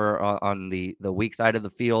over on the weak side of the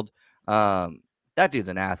field. That dude's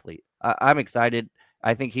an athlete. I'm excited.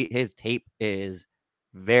 I think his tape is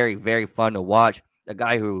very, very fun to watch. A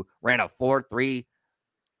guy who ran a 4.3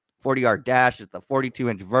 40-yard dash at the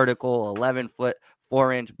 42-inch vertical, 11-foot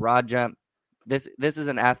 4-inch broad jump. This is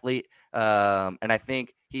an athlete, and I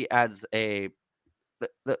think he adds the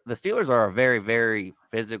Steelers are a very, very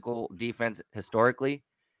physical defense historically.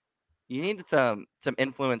 you need some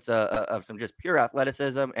influence of some just pure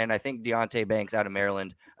athleticism, and I think Deontay Banks out of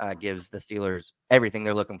Maryland gives the Steelers everything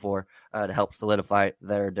they're looking for to help solidify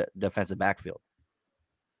their defensive backfield.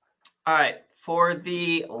 All right, for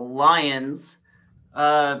the Lions,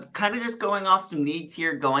 kind of just going off some needs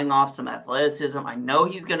here, going off some athleticism. I know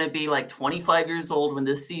he's going to be like 25 years old when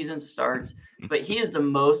this season starts, but he is the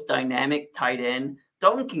most dynamic tight end.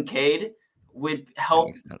 Dalton Kincaid would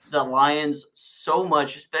help the Lions so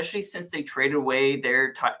much, especially since they traded away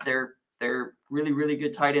their really, really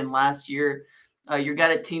good tight end last year. You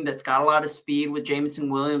got a team that's got a lot of speed with Jameson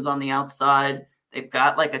Williams on the outside. They've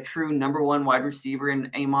got like a true number one wide receiver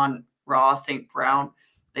in Amon-Ra St. Brown.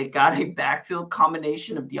 They've got a backfield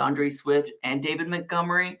combination of DeAndre Swift and David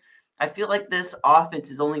Montgomery. I feel like this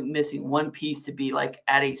offense is only missing one piece to be like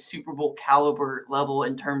at a Super Bowl caliber level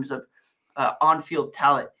in terms of on-field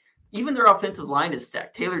talent. Even their offensive line is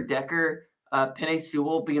stacked. Taylor Decker, Penei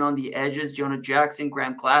Sewell being on the edges, Jonah Jackson,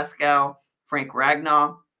 Graham Glasgow, Frank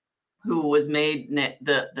Ragnow, who was made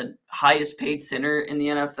the highest paid center in the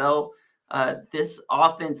NFL. This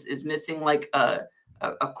offense is missing like a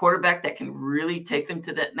quarterback that can really take them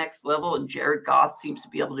to that next level, and Jared Goff seems to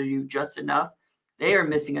be able to do just enough. They are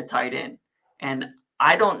missing a tight end. And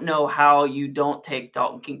I don't know how you don't take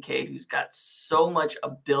Dalton Kincaid, who's got so much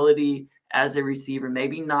ability as a receiver,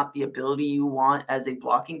 maybe not the ability you want as a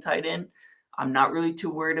blocking tight end. I'm not really too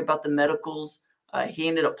worried about the medicals. He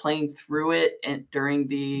ended up playing through it and during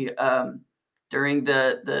the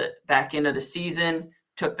back end of the season,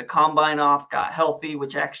 took the combine off, got healthy,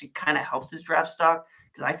 which actually kind of helps his draft stock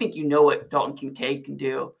because I think you know what Dalton Kincaid can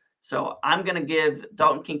do. So I'm going to give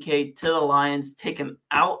Dalton Kincaid to the Lions, take him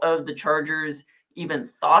out of the Chargers, even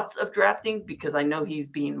thoughts of drafting, because I know he's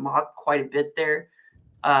being mocked quite a bit there.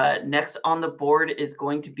 Next on the board is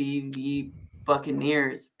going to be the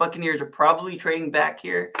Buccaneers. Buccaneers are probably trading back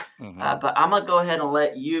here, but I'm going to go ahead and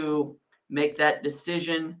let you make that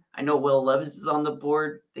decision. I know Will Levis is on the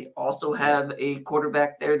board. They also have a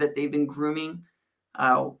quarterback there that they've been grooming.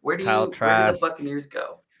 Where do the Buccaneers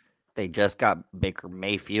go? They just got Baker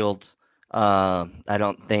Mayfield. I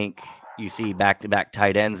don't think you see back-to-back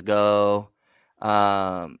tight ends go.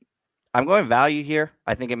 I'm going value here.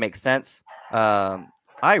 I think it makes sense.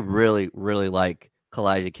 I really, really like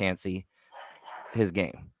Kalijah Kancey, his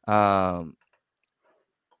game. I'm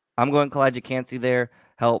going Kalijah Kancey there,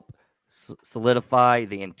 help solidify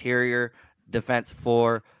the interior defense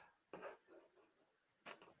for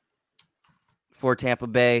Tampa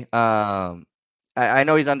Bay. I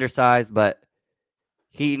know he's undersized, but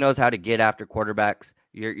he knows how to get after quarterbacks.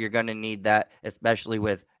 You're going to need that, especially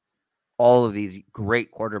with all of these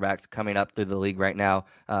great quarterbacks coming up through the league right now.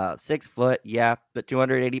 6 foot, yeah, but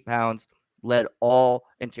 280 pounds, led all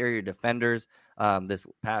interior defenders this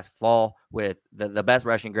past fall with the best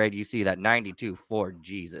rushing grade. You see that 92 for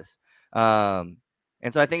Jesus. And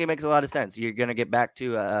so I think it makes a lot of sense. You're going to get back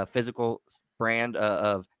to a physical brand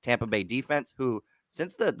of Tampa Bay defense, who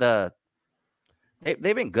since they've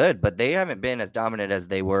been good, but they haven't been as dominant as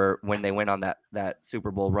they were when they went on that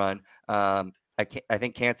Super Bowl run. I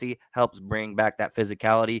think Kancey helps bring back that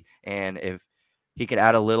physicality, and if he could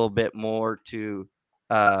add a little bit more to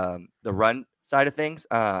the run side of things,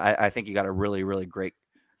 I think you got a really, really great.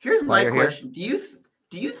 Here's my question: Do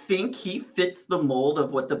you think he fits the mold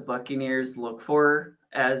of what the Buccaneers look for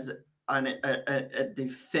as a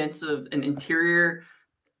defensive, an interior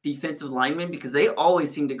defensive lineman? Because they always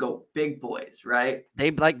seem to go big boys, right? They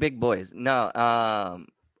like big boys. No,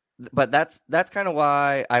 but that's kind of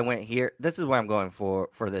why I went here. This is why I'm going for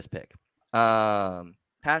this pick.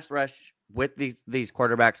 Pass rush with these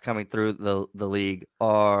quarterbacks coming through the league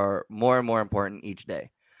are more and more important each day.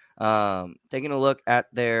 Taking a look at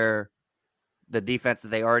the defense that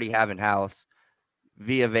they already have in house,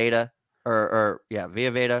 Vita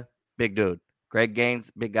Vea, big dude. Greg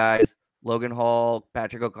Gaines, big guys. Logan Hall,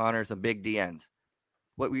 Patrick O'Connor, some big DNs.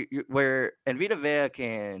 And Vita Vea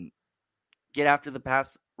can get after the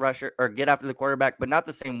pass rusher or get after the quarterback, but not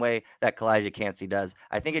the same way that Kalijah Kancey does.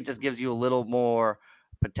 I think it just gives you a little more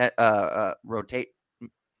rotate.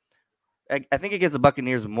 I think it gives the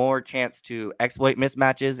Buccaneers more chance to exploit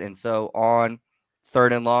mismatches, and so on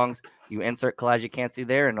third and longs, you insert Kalijah Kancey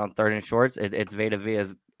there, and on third and shorts, it's Vita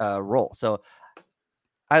Vea's role. So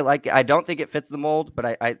I like it. I don't think it fits the mold,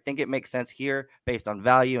 but I think it makes sense here based on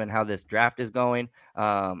value and how this draft is going.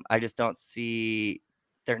 I just don't see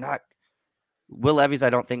they're not. Will Levis, I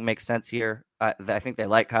don't think makes sense here. I think they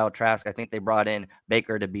like Kyle Trask. I think they brought in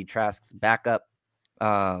Baker to be Trask's backup.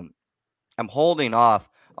 I'm holding off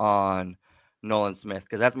on Nolan Smith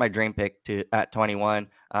because that's my dream pick at 21.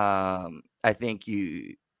 I think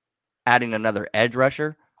you adding another edge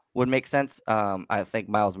rusher would make sense. I think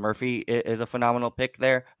Miles Murphy is a phenomenal pick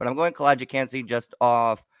there, but I'm going Kalijah Kancey just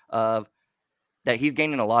off of that. He's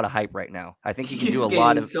gaining a lot of hype right now. I think he can do a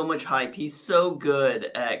lot of so much hype. He's so good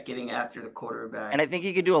at getting after the quarterback. And I think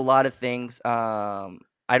he could do a lot of things.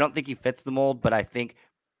 I don't think he fits the mold, but I think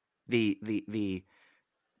the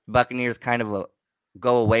Buccaneers kind of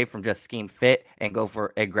go away from just scheme fit and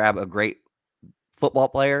grab a great football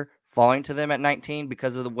player falling to them at 19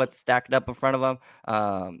 because of what's stacked up in front of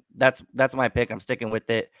them. That's my pick. I'm sticking with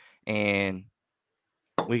it, and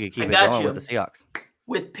we could keep it going with the Seahawks.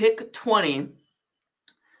 With pick 20,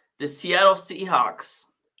 the Seattle Seahawks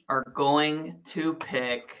are going to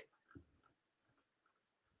pick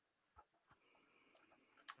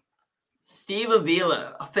Steve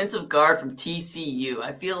Avila, offensive guard from TCU.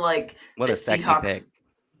 I feel like what the a sexy Seahawks pick.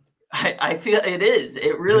 I feel it is.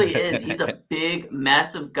 It really is. He's a big,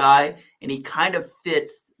 massive guy, and he kind of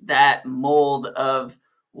fits that mold of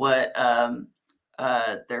what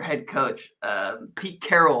their head coach, Pete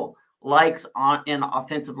Carroll, likes on an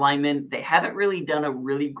offensive lineman. They haven't really done a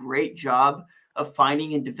really great job of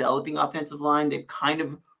finding and developing offensive line. They've kind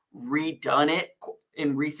of redone it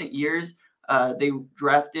in recent years. They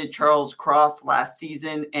drafted Charles Cross last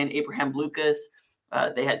season and Abraham Lucas.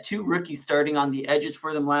 They had 2 rookies starting on the edges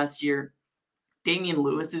for them last year. Damian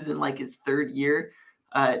Lewis is in like his 3rd year.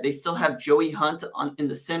 They still have Joey Hunt in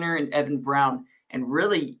the center and Evan Brown. And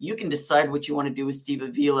really, you can decide what you want to do with Steve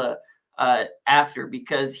Avila after,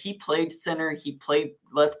 because he played center, he played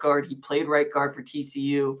left guard, he played right guard for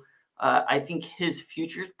TCU. I think his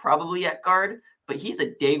future is probably at guard, but he's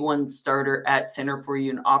a day one starter at center for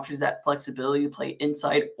you and offers that flexibility to play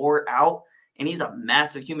inside or out. And he's a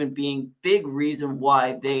massive human being. Big reason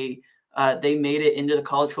why they made it into the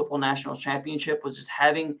College Football National Championship was just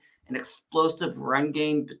having an explosive run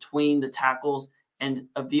game between the tackles. And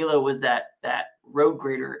Avila was that road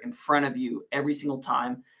grader in front of you every single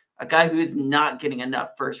time. A guy who is not getting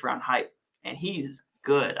enough first round hype. And he's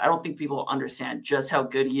good. I don't think people understand just how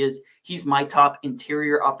good he is. He's my top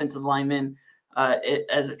interior offensive lineman.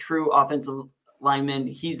 As a true offensive lineman,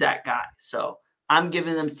 he's that guy. So I'm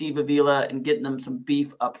giving them Steve Avila and getting them some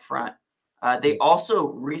beef up front. They also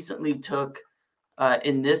recently took,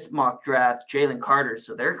 in this mock draft, Jalen Carter.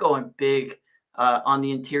 So they're going big on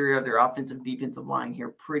the interior of their offensive defensive line here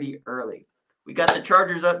pretty early. We got the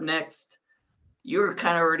Chargers up next. You were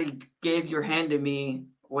kind of already gave your hand to me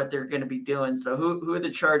what they're going to be doing. So who are the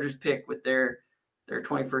Chargers pick with their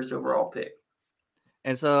 21st overall pick?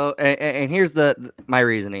 And so, and here's my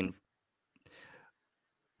reasoning.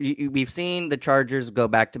 We've seen the Chargers go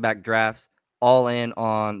back-to-back drafts all in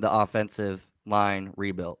on the offensive line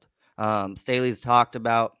rebuild. Staley's talked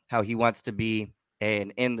about how he wants to be an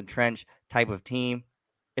in-the-trench type of team.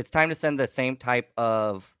 It's time to send the same type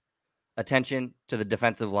of attention to the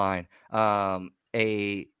defensive line.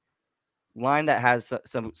 A line that has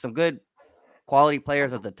some good quality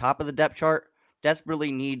players at the top of the depth chart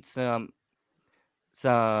desperately needs some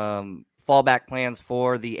fallback plans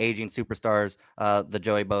for the aging superstars, the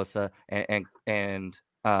Joey Bosa and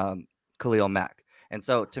Khalil Mack. And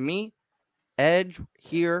so to me, edge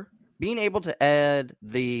here, being able to add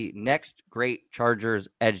the next great Chargers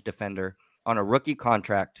edge defender on a rookie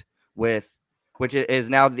contract which is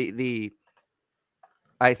now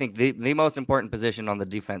I think the most important position on the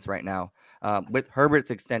defense right now, with Herbert's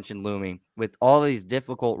extension looming, with all these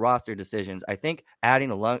difficult roster decisions, I think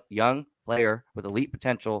adding a young player with elite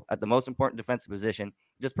potential at the most important defensive position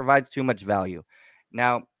just provides too much value.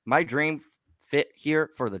 Now, my dream fit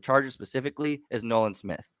here for the Chargers specifically is Nolan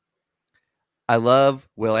Smith. I love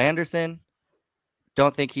Will Anderson.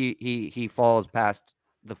 Don't think he falls past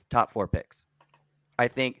the top 4 picks. I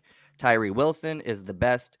think Tyree Wilson is the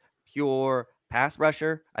best pure pass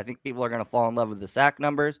rusher. I think people are going to fall in love with the sack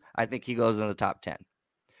numbers. I think he goes in the top 10.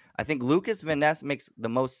 I think Lucas Van Ness makes the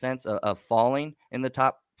most sense of falling in the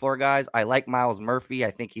top 4 guys. I like Miles Murphy.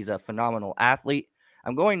 I think he's a phenomenal athlete.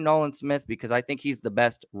 I'm going Nolan Smith because I think he's the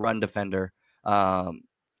best run defender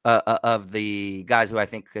of the guys who I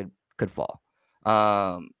think could fall.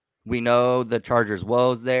 We know the Chargers'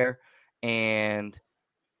 woes there, and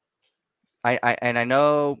I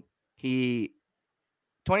know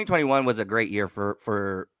 2021 was a great year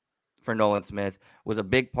for Nolan Smith. Was a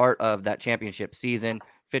big part of that championship season.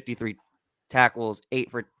 53 tackles, 8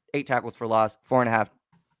 tackles for loss, 4.5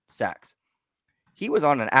 sacks. He was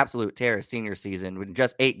on an absolute tear his senior season with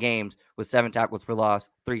just 8 games with 7 tackles for loss,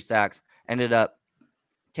 3 sacks. Ended up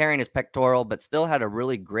tearing his pectoral, but still had a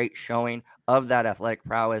really great showing of that athletic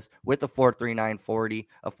prowess with a 4.39 40,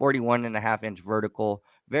 a 41.5-inch vertical.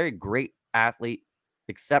 Very great athlete,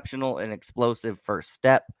 exceptional and explosive first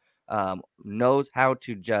step. knows how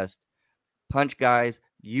to just punch guys,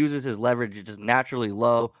 uses his leverage just naturally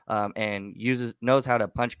low, and knows how to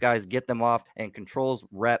punch guys, get them off, and controls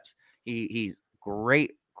reps. He's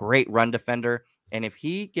great run defender. And if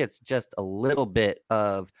he gets just a little bit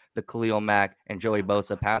of the Khalil Mack and Joey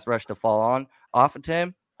Bosa pass rush to fall off of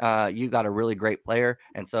him, you got a really great player.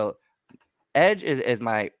 And so edge is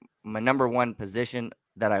my number one position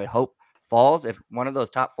that I hope falls. If one of those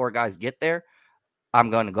top 4 guys get there, I'm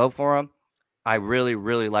going to go for him. I really,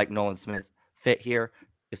 really like Nolan Smith's fit here,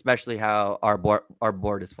 especially how our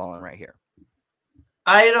board is falling right here.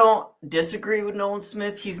 I don't disagree with Nolan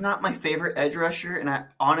Smith. He's not my favorite edge rusher, and I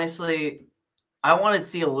want to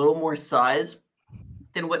see a little more size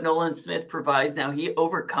than what Nolan Smith provides. Now he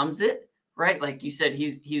overcomes it, right? Like you said,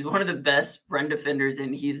 he's one of the best run defenders,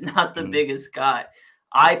 and he's not the biggest guy.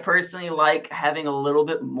 I personally like having a little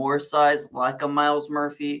bit more size, like a Myles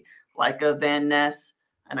Murphy, like a Van Ness,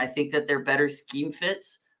 and I think that they're better scheme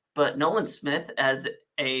fits. But Nolan Smith as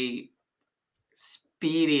a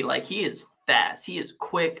speedy, like he is fast, he is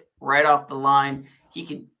quick right off the line. He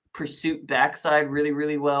can pursuit backside really,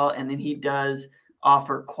 really well, and then he does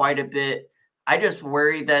offer quite a bit. I just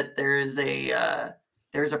worry that there's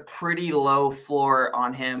a pretty low floor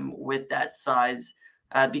on him with that size,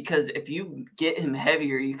 because if you get him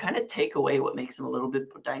heavier, you kind of take away what makes him a little bit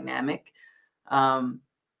dynamic.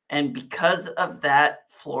 And because of that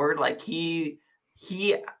floor, like he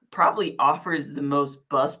probably offers the most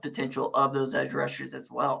bust potential of those edge rushers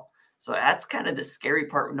as well. So that's kind of the scary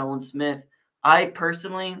part with Nolan Smith. I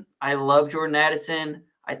love Jordan Addison.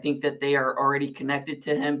 I think that they are already connected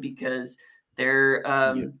to him because their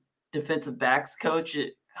defensive backs coach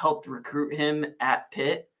helped recruit him at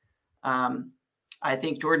Pitt. I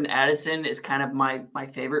think Jordan Addison is kind of my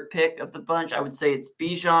favorite pick of the bunch. I would say it's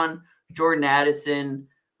Bijan, Jordan Addison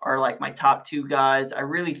are like my top 2 guys. I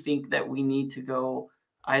really think that we need to go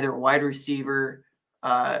either wide receiver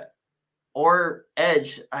or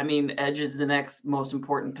edge. I mean, edge is the next most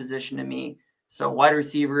important position to me. So wide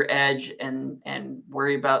receiver, edge, and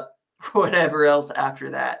worry about whatever else after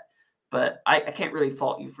that. But I can't really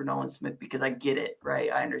fault you for Nolan Smith because I get it,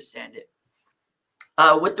 right? I understand it.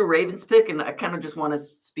 With the Ravens pick, and I kind of just want to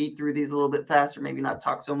speed through these a little bit faster, maybe not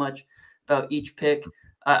talk so much about each pick.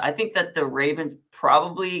 I think that the Ravens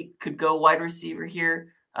probably could go wide receiver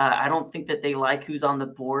here. I don't think that they like who's on the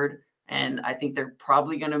board, and I think they're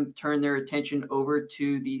probably going to turn their attention over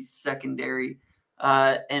to the secondary.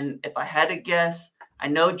 And if I had to guess, I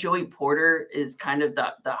know Joey Porter is kind of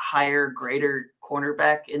the higher, greater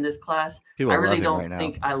cornerback in this class. I really don't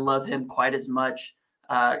think I love him quite as much.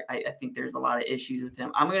 I think there's a lot of issues with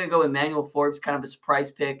him. I'm going to go Emmanuel Forbes, kind of a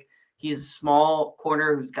surprise pick. He's a small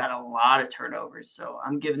corner who's got a lot of turnovers, so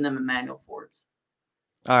I'm giving them Emmanuel Forbes.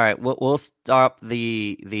 All right, we'll stop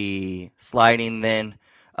the sliding then.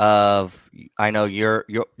 I know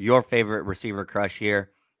your favorite receiver crush here,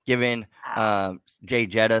 giving Jay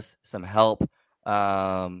Jettis some help.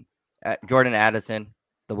 Jordan Addison,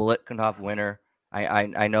 the Biletnikoff winner.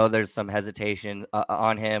 I know there's some hesitation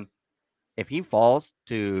on him. If he falls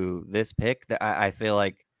to this pick, I feel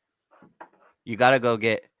like you got to go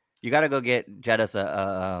get Jettis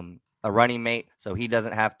a running mate so he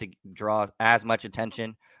doesn't have to draw as much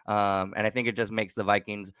attention. And I think it just makes the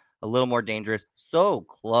Vikings a little more dangerous. So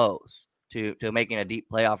close to making a deep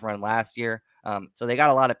playoff run last year. So they got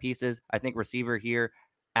a lot of pieces. I think receiver here,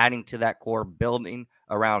 adding to that core, building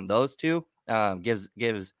around those two,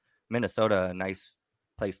 gives Minnesota a nice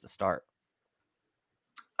place to start.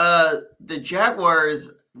 The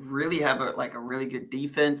Jaguars really have a really good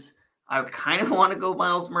defense. I kind of want to go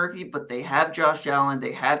Myles Murphy, but they have Josh Allen,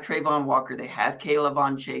 they have Trayvon Walker, they have Caleb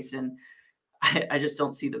on Chasen. I just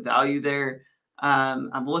don't see the value there.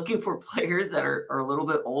 I'm looking for players that are a little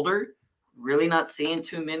bit older. Really not seeing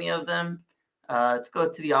too many of them. Let's go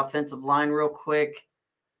to the offensive line real quick.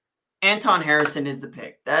 Anton Harrison is the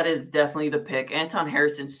pick. That is definitely the pick. Anton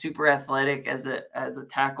Harrison, super athletic as a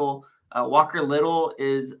tackle. Walker Little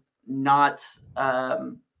is not. I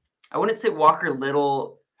wouldn't say Walker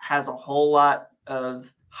Little has a whole lot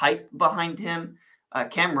of hype behind him.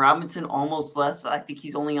 Cam Robinson almost less. I think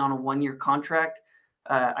he's only on a 1-year contract.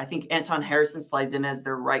 I think Anton Harrison slides in as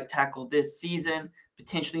their right tackle this season,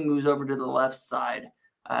 potentially moves over to the left side.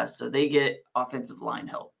 So they get offensive line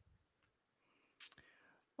help.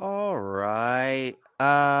 All right.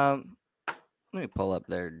 Let me pull up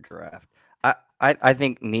their draft. I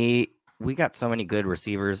think we got so many good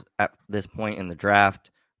receivers at this point in the draft.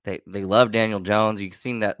 They love Daniel Jones. You've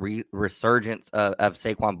seen that resurgence of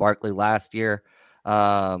Saquon Barkley last year.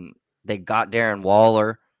 They got Darren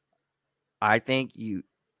Waller. I think you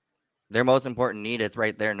their most important need. It's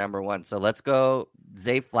right there, number one. So let's go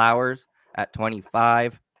Zay Flowers at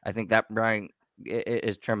 25. I think that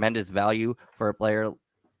is tremendous value for a player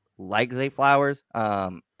like Zay Flowers,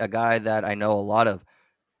 a guy that I know a lot of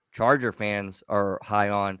Charger fans are high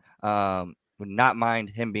on. Would not mind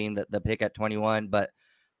him being the pick at 21, but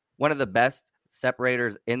one of the best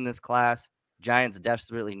separators in this class. Giants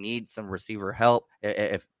desperately need some receiver help.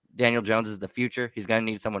 If Daniel Jones is the future, he's going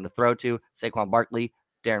to need someone to throw to. Saquon Barkley,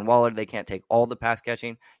 Darren Waller, they can't take all the pass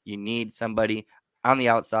catching. You need somebody on the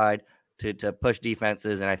outside to push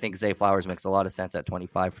defenses, and I think Zay Flowers makes a lot of sense at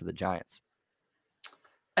 25 for the Giants.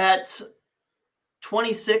 At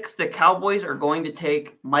 26, the Cowboys are going to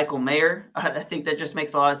take Michael Mayer. I think that just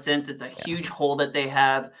makes a lot of sense. It's a huge hole that they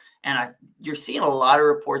have, and you're seeing a lot of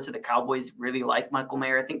reports that the Cowboys really like Michael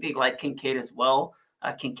Mayer. I think they like Kincaid as well.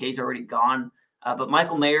 Kincaid's already gone. But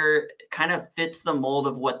Michael Mayer kind of fits the mold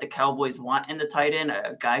of what the Cowboys want in the tight end,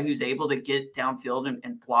 a guy who's able to get downfield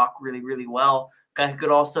and block really, really well. A guy who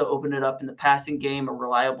could also open it up in the passing game, a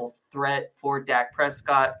reliable threat for Dak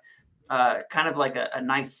Prescott, kind of like a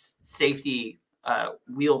nice safety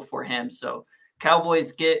wheel for him. So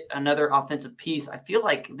Cowboys get another offensive piece. I feel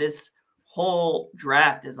like this whole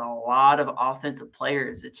draft is a lot of offensive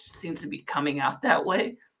players. It just seems to be coming out that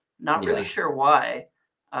way. Not really sure why.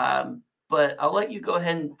 But I'll let you go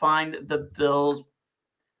ahead and find the Bills.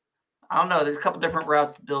 I don't know. There's a couple different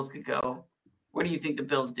routes the Bills could go. What do you think the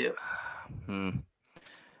Bills do?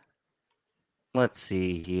 Let's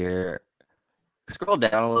see here. Scroll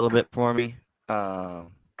down a little bit for me. They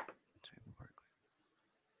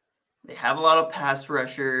have a lot of pass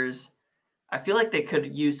rushers. I feel like they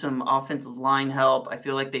could use some offensive line help. I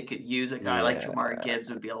feel like they could use a guy like Jamar Gibbs.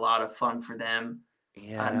 Would be a lot of fun for them.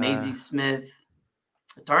 Maisie Smith.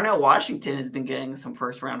 Darnell Washington has been getting some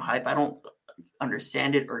first-round hype. I don't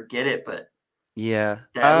understand it or get it, but that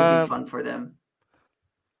would be fun for them.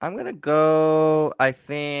 I'm going to go, I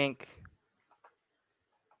think,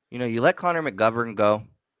 you let Connor McGovern go.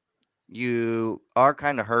 You are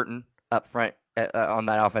kind of hurting up front on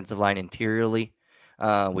that offensive line interiorly.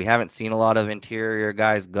 We haven't seen a lot of interior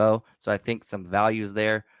guys go, so I think some values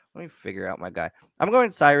there. Let me figure out my guy. I'm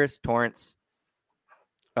going Cyrus Torrence.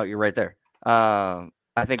 Oh, you're right there.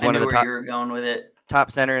 I think one of the top, you were going with it.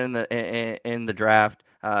 Top center in the draft.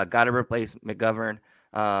 Got to replace McGovern.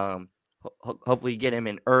 Hopefully get him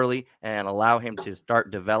in early and allow him to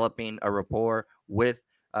start developing a rapport with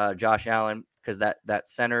Josh Allen, because that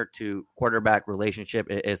center to quarterback relationship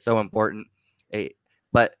is so important.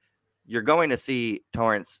 But you're going to see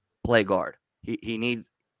Torrance play guard. He's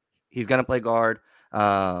going to play guard.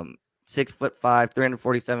 6'5",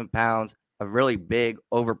 347 pounds, a really big,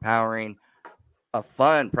 overpowering, a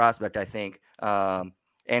fun prospect, I think.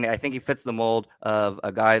 And I think he fits the mold of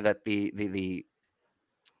a guy that the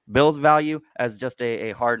Bills value as just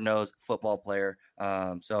a hard-nosed football player.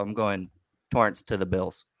 So I'm going Torrance to the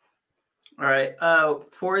Bills. All right.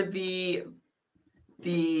 For the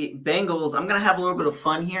Bengals, I'm going to have a little bit of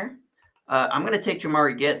fun here. I'm going to take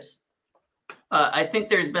Jamari Gibbs. I think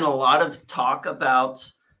there's been a lot of talk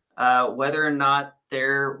about whether or not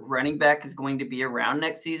their running back is going to be around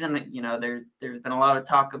next season. There's been a lot of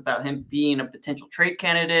talk about him being a potential trade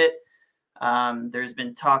candidate. There's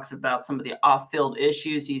been talks about some of the off-field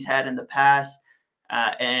issues he's had in the past,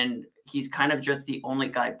 and he's kind of just the only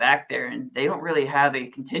guy back there, and they don't really have a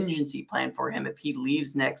contingency plan for him if he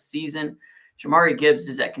leaves next season. Jamari Gibbs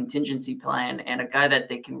is that contingency plan and a guy that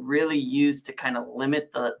they can really use to kind of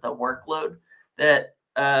limit the workload that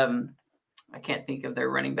I can't think of their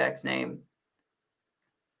running back's name.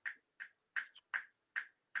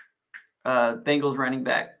 Bengals running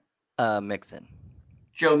back. Mixon.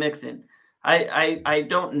 Joe Mixon. I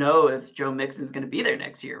don't know if Joe Mixon's going to be there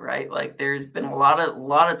next year, right? Like there's been a lot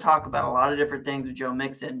of talk about a lot of different things with Joe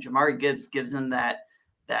Mixon. Jamari Gibbs gives him that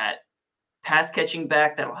pass catching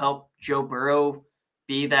back that'll help Joe Burrow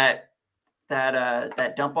be that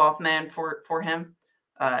dump off man for him.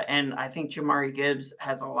 And I think Jamari Gibbs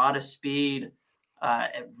has a lot of speed,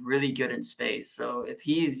 and really good in space. So if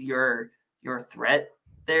he's your threat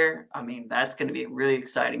there, I mean, that's going to be really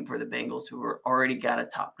exciting for the Bengals, who are already got a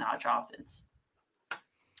top-notch offense.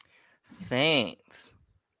 Saints.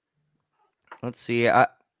 Let's see. I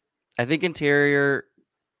think interior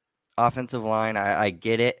offensive line, I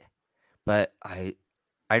get it, but I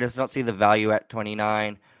just don't see the value at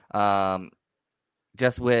 29. I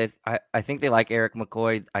think they like Eric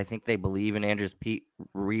McCoy. I think they believe in Andrews Pete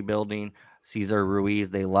rebuilding. Cesar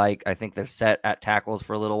Ruiz, I think they're set at tackles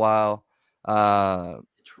for a little while.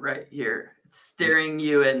 It's right here. It's staring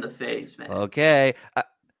you in the face, man. Okay.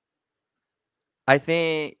 I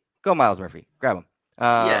think go Miles Murphy. Grab him.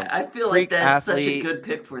 Yeah, I feel like that's athlete, such a good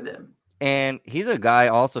pick for them. And he's a guy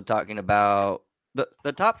also talking about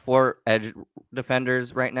the top 4 edge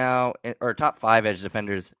defenders right now, or top 5 edge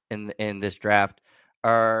defenders in this draft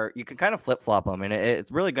are, you can kind of flip flop them, and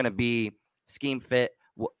it's really going to be scheme fit.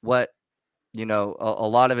 What a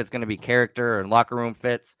lot of it's going to be character and locker room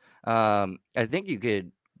fits. I think you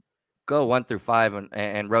could go 1 through 5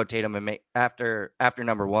 and rotate them and make after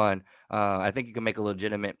number 1. I think you can make a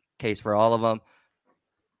legitimate case for all of them.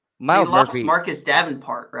 Miles Murphy, Marcus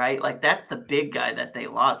Davenport, right? Like, that's the big guy that they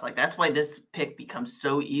lost. Like, that's why this pick becomes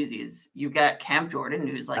so easy. Is you got Cam Jordan,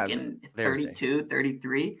 who's like in 32,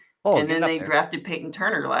 33. And then they drafted Peyton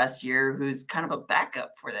Turner last year, who's kind of a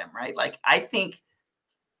backup for them, right? Like, I think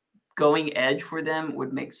going edge for them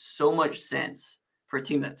would make so much sense for a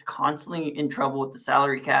team that's constantly in trouble with the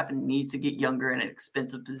salary cap and needs to get younger in an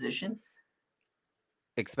expensive position.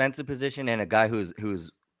 And a guy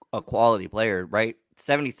who's a quality player, right?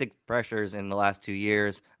 76 pressures in the last 2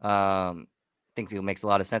 years. Thinks he makes a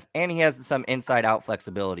lot of sense. And he has some inside-out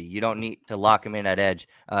flexibility. You don't need to lock him in at edge.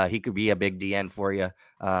 He could be a big DN for you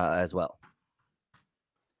as well.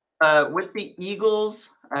 With the Eagles,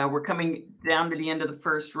 we're coming down to the end of the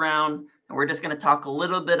first round, and we're just going to talk a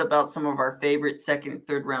little bit about some of our favorite second and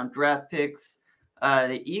third round draft picks.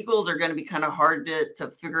 The Eagles are going to be kind of hard to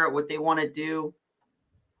figure out what they want to do.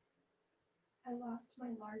 I lost my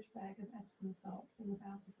large bag of Epsom salt, and the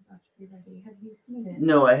bath is about to be ready. Have you seen it?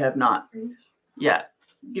 No, I have not. Yeah,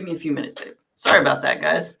 give me a few minutes, babe. Sorry about that,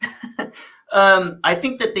 guys. I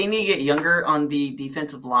think that they need to get younger on the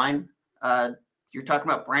defensive line. You're talking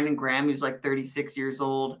about Brandon Graham, who's like 36 years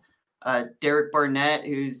old. Derek Barnett,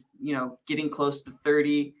 who's getting close to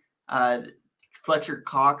 30. Fletcher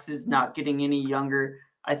Cox is not getting any younger.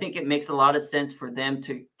 I think it makes a lot of sense for them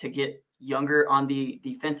to get younger on the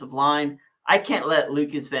defensive line. I can't let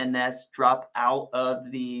Lucas Van Ness drop out of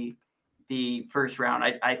the first round.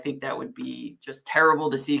 I think that would be just terrible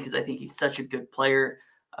to see, because I think he's such a good player,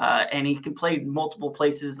 and he can play multiple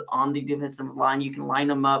places on the defensive line. You can line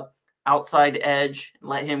him up outside edge and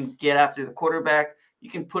let him get after the quarterback. You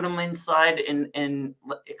can put him inside and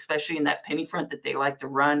especially in that penny front that they like to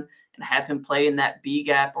run, and have him play in that B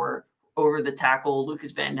gap or over the tackle.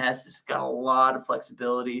 Lucas Van Ness has got a lot of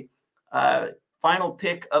flexibility. Final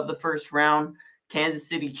pick of the first round, Kansas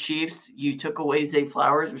City Chiefs. You took away Zay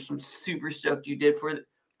Flowers, which I'm super stoked you did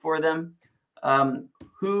for them.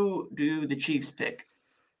 Who do the Chiefs pick?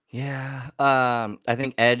 Yeah, I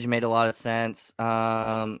think edge made a lot of sense.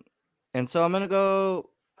 And so I'm going to go,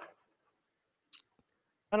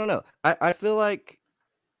 I don't know. I feel like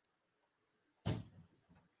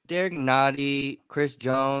Derek Nnadi, Chris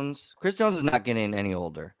Jones. Chris Jones is not getting any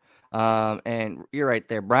older. And you're right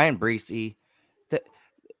there. Brian Breesy.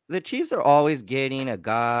 The Chiefs are always getting a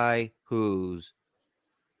guy who's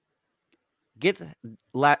gets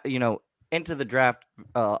into the draft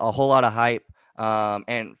a whole lot of hype.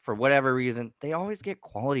 And for whatever reason, they always get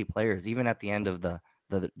quality players, even at the end of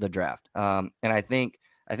the draft. And I think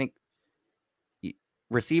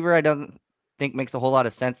receiver, I don't think makes a whole lot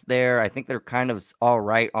of sense there. I think they're kind of all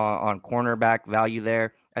right on cornerback value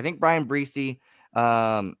there. I think Brian Breesy,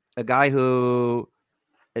 a guy who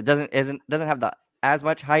doesn't have as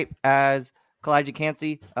much hype as Kalijah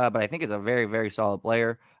Kancey, but I think is a very, very solid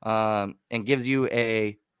player, and gives you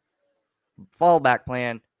a fallback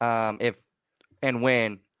plan if and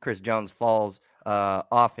when Chris Jones falls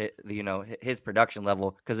off his production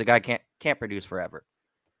level, because the guy can't produce forever.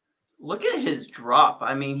 Look at his drop.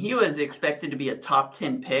 I mean, he was expected to be a top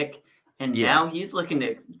 10 pick, and now he's looking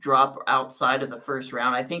to drop outside of the first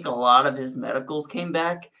round. I think a lot of his medicals came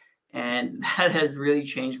back, and that has really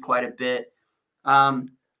changed quite a bit.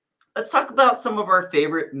 Let's talk about some of our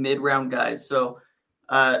favorite mid-round guys. So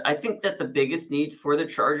I think that the biggest needs for the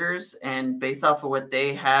Chargers, and based off of what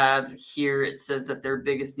they have here, it says that their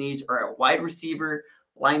biggest needs are a wide receiver,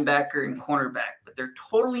 linebacker, and cornerback. But they're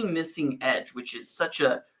totally missing edge, which is such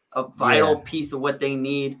a vital piece of what they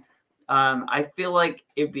need. I feel like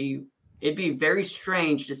it'd be very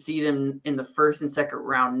strange to see them in the first and second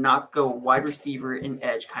round not go wide receiver and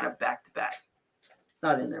edge kind of back to back. It's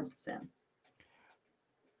not in there, Sam.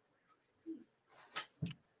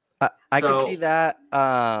 I can see that.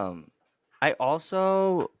 I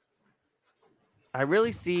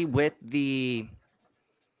really see with the,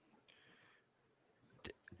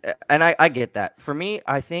 and I get that. For me,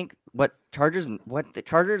 I think what the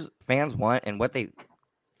Chargers fans want and what they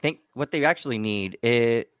actually need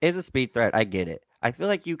is a speed threat. I get it. I feel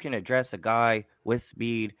like you can address a guy with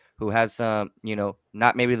speed who has some,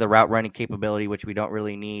 not maybe the route running capability, which we don't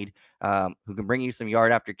really need, who can bring you some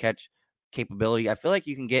yard after catch capability. I feel like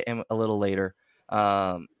you can get him a little later.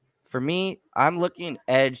 For me, I'm looking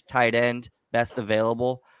edge, tight end, best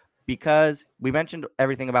available, because we mentioned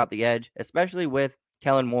everything about the edge, especially with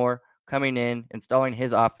Kellen Moore coming in, installing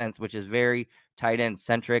his offense, which is very tight end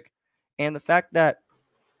centric, and the fact that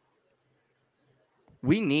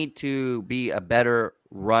we need to be a better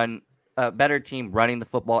team running the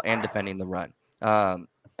football and defending the run.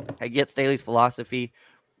 I get Staley's philosophy.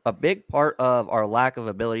 A big part of our lack of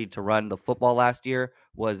ability to run the football last year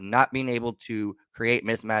was not being able to create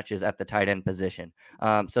mismatches at the tight end position.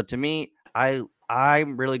 So to me,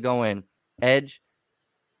 I'm really going edge.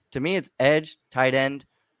 To me, it's edge, tight end,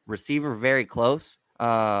 receiver, very close.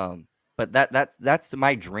 But that's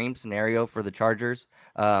my dream scenario for the Chargers.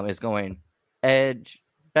 Is going edge,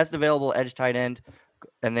 best available edge, tight end,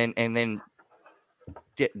 and then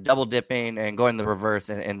double dipping and going the reverse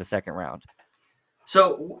in the second round.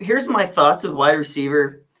 So here's my thoughts of wide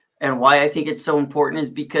receiver and why I think it's so important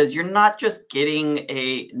is because you're not just getting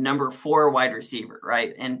a number 4 wide receiver,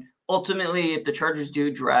 right? And ultimately, if the Chargers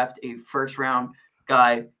do draft a first round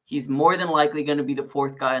guy, he's more than likely going to be the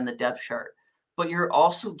 4th guy on the depth chart. But you're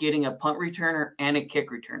also getting a punt returner and a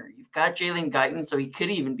kick returner. You've got Jalen Guyton, so he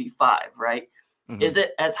could even be 5, right? Mm-hmm. Is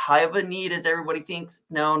it as high of a need as everybody thinks?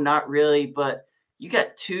 No, not really. But you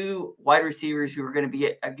got 2 wide receivers who are going to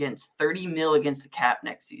be against $30 million against the cap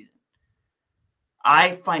next season.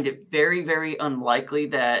 I find it very, very unlikely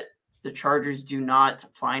that the Chargers do not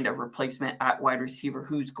find a replacement at wide receiver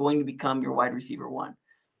who's going to become your wide receiver 1.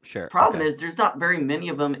 Sure. Problem is there's not very many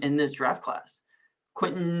of them in this draft class.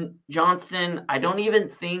 Quentin Johnson, I don't even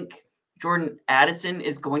think Jordan Addison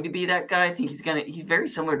is going to be that guy. I think he's very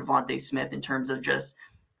similar to Devontae Smith in terms of just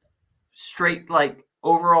straight like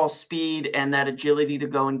overall speed and that agility to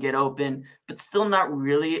go and get open, but still not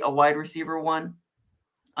really a wide receiver 1.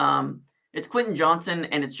 It's Quentin Johnson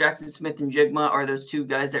and it's Jackson Smith and Jigma are those 2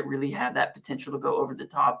 guys that really have that potential to go over the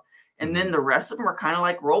top. And then the rest of them are kind of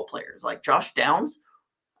like role players, like Josh Downs,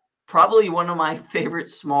 probably one of my favorite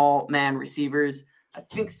small man receivers. I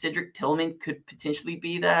think Cedric Tillman could potentially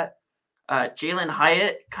be that. Jalen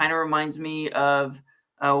Hyatt kind of reminds me of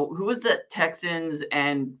who was that Texans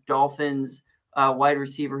and Dolphins wide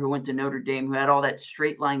receiver who went to Notre Dame, who had all that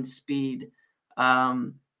straight line speed,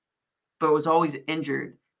 but was always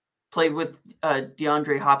injured. Played with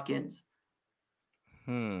DeAndre Hopkins.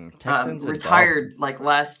 Texans retired like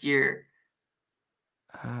last year.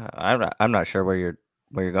 I'm not sure where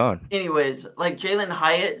you're going. Anyways, like Jalen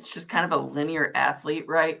Hyatt's just kind of a linear athlete,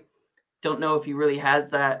 right? Don't know if he really has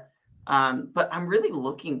that. But I'm really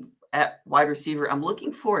looking at wide receiver. I'm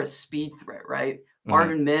looking for a speed threat, right? Mm-hmm.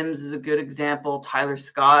 Marvin Mims is a good example. Tyler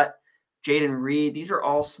Scott, Jaden Reed. These are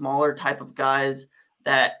all smaller type of guys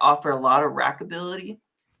that offer a lot of rack ability.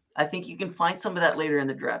 I think you can find some of that later in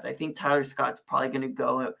the draft. I think Tyler Scott's probably going to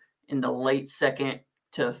go in the late 2nd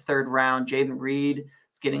to 3rd round. Jaden Reed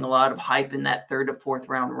is getting a lot of hype in that 3rd to 4th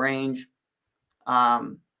round range.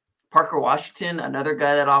 Parker Washington, another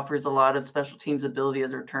guy that offers a lot of special teams ability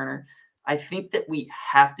as a returner. I think that we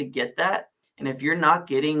have to get that. And if you're not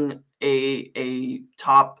getting a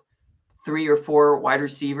top 3 or 4 wide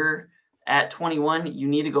receiver at 21, you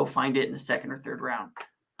need to go find it in the 2nd or 3rd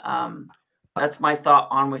round. That's my thought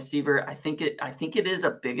on receiver. I think it is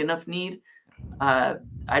a big enough need. I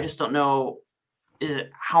just don't know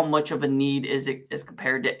how much of a need is it as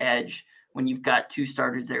compared to edge when you've got 2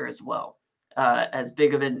 starters there as well. As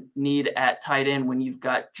big of a need at tight end when you've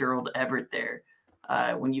got Gerald Everett there.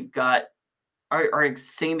 When you've got our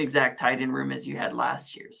same exact tight end room as you had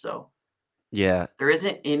last year. So yeah, there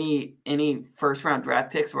isn't any first round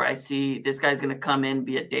draft picks where I see this guy's going to come in,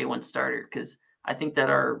 be a day 1 starter. Cause I think that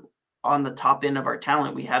on the top end of our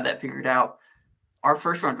talent, we have that figured out. Our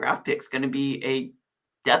first round draft pick is going to be a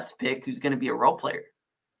depth pick who's going to be a role player.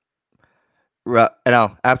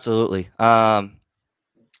 No, absolutely. Yeah,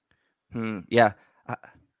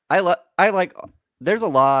 I like. There's a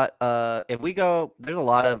lot. There's a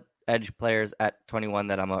lot of edge players at 21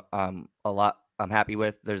 that I'm happy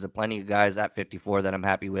with. There's plenty of guys at 54 that I'm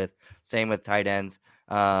happy with. Same with tight ends.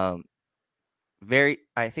 I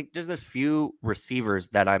think there's a few receivers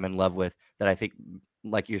that I'm in love with that I think,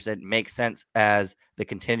 like you said, makes sense as the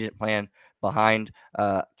contingent plan behind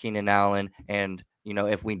Keenan Allen. And,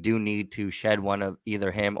 if we do need to shed one of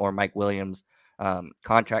either him or Mike Williams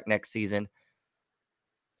contract next season,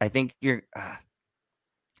 I think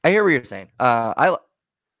I hear what you're saying. I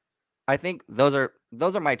think those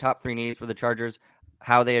are my top 3 needs for the Chargers,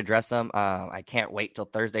 how they address them. I can't wait till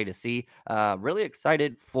Thursday to see. Really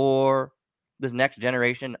excited for this next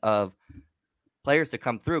generation of players to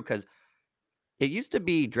come through, because it used to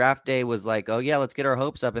be draft day was like, oh yeah, let's get our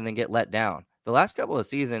hopes up and then get let down. The last couple of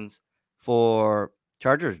seasons for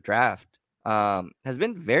Chargers draft has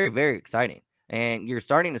been very, very exciting. And you're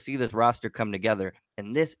starting to see this roster come together.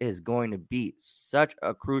 And this is going to be such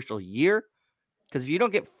a crucial year, because if you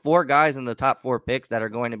don't get 4 guys in the top 4 picks that are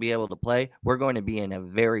going to be able to play, we're going to be in a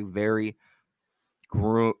very, very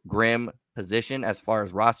grim position as far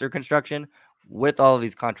as roster construction, with all of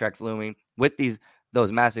these contracts looming, with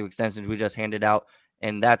those massive extensions we just handed out.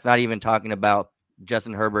 And that's not even talking about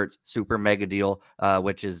Justin Herbert's super mega deal,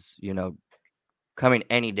 which is, coming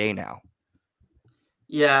any day now.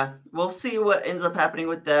 Yeah, we'll see what ends up happening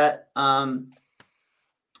with that.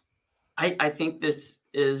 I think this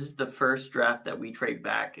is the first draft that we trade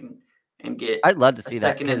back and get. I'd love to see a that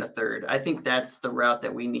second and a third. I think that's the route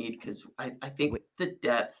that we need, because I think the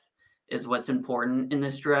depth is what's important in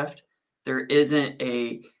this draft. There isn't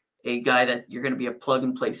a guy that you're going to be a plug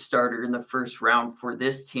and play starter in the first round for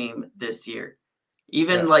this team this year.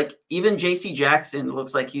 Even JC Jackson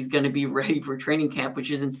looks like he's going to be ready for training camp,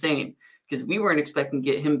 which is insane, because we weren't expecting to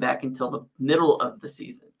get him back until the middle of the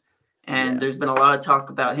season. And there's been a lot of talk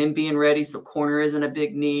about him being ready. So corner isn't a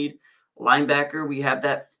big need. Linebacker, we have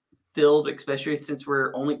that filled, especially since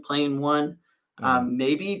we're only playing one.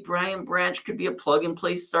 Maybe Brian Branch could be a plug and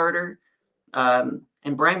play starter.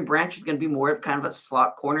 And Brian Branch is going to be more of kind of a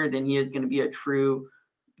slot corner than he is going to be a true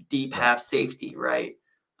deep half safety, right?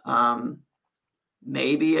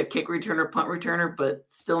 Maybe a kick returner, punt returner, but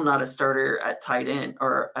still not a starter at tight end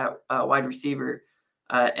or at wide receiver.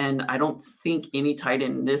 And I don't think any tight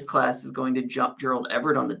end in this class is going to jump Gerald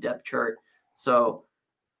Everett on the depth chart. So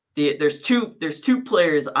there's two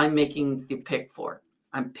players I'm making the pick for.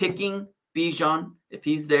 I'm picking Bijan if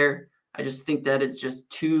he's there. I just think that is just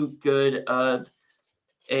too good of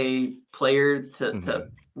a player to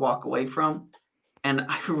walk away from. And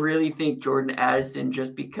I really think Jordan Addison,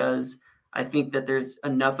 just because I think that there's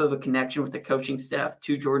enough of a connection with the coaching staff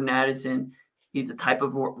to Jordan Addison. He's the type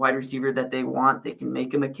of wide receiver that they want. They can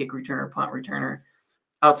make him a kick returner, punt returner.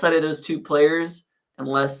 Outside of those two players,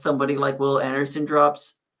 unless somebody like Will Anderson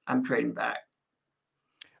drops, I'm trading back.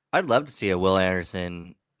 I'd love to see a Will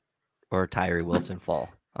Anderson or Tyree Wilson fall.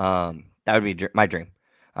 That would be my dream.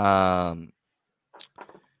 I'm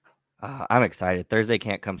excited. Thursday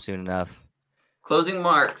can't come soon enough. Closing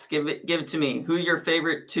marks. Give it to me. Who are your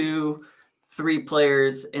favorite 2-3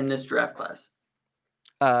 players in this draft class?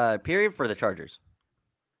 Period for the Chargers.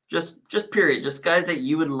 Just period. Just guys that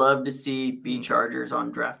you would love to see be Chargers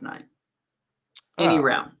on draft night. Any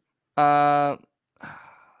round. I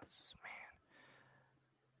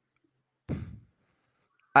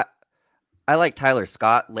like Tyler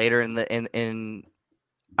Scott later in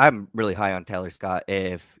I'm really high on Tyler Scott.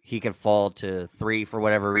 If he can fall to 3 for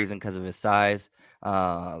whatever reason because of his size,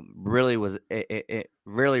 really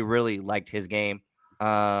liked his game.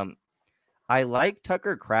 I like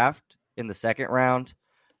Tucker Kraft in the second round.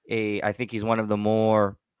 I think he's one of the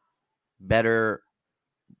more better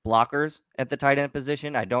blockers at the tight end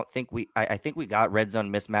position. I think we got red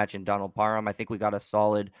zone mismatch in Donald Parham. I think we got a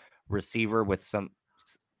solid receiver with some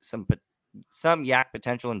yak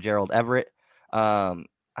potential in Gerald Everett.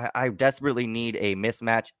 I desperately need a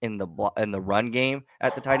mismatch in the run game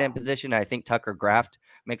at the tight end position. I think Tucker Kraft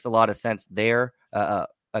makes a lot of sense there. A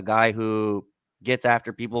guy who gets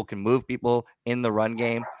after people, can move people in the run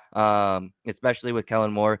game, especially with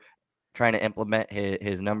Kellen Moore trying to implement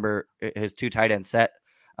his 2 tight end set.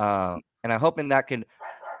 And I'm hoping that can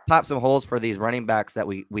pop some holes for these running backs that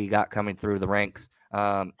we got coming through the ranks.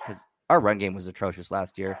 Because our run game was atrocious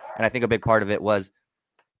last year. And I think a big part of it was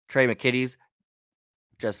Trey McKitty's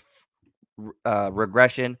just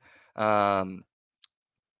regression. I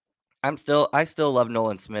still love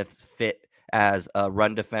Nolan Smith's fit as a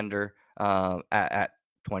run defender at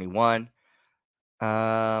 21.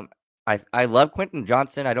 I love Quentin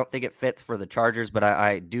Johnson. I don't think it fits for the Chargers, but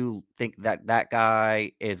I do think that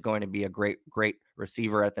guy is going to be a great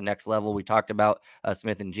receiver at the next level. We talked about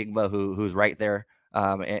Smith and Jigba, who's right there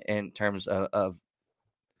in terms of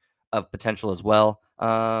potential as well.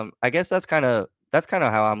 I guess that's kind of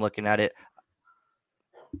how I'm looking at it.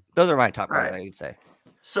 Those are my top guys, I would say.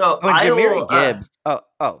 So Jahmyr Gibbs.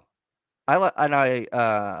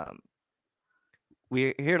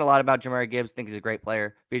 We're hearing a lot about Jahmyr Gibbs. Think he's a great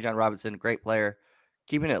player. Bijan Robinson, great player.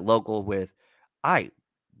 Keeping it local I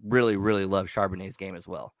really, really love Charbonnet's game as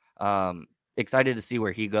well. Excited to see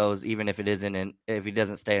where he goes, even if if he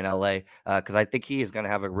doesn't stay in LA, because I think he is going to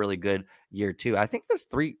have a really good year too. I think those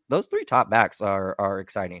three top backs are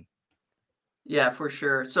exciting. Yeah, for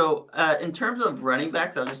sure. So in terms of running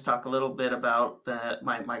backs, I'll just talk a little bit about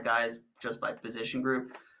my guys just by position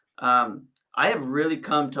group. I have really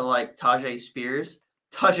come to like Tajay Spears.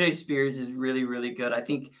 Tajay Spears is really, really good. I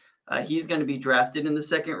think He's going to be drafted in the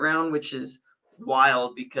second round, which is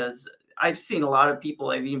wild because I've seen a lot of people.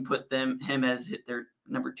 I've even put him as their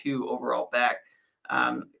number 2 overall back.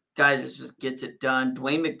 Guy just gets it done.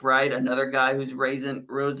 Dwayne McBride, another guy who's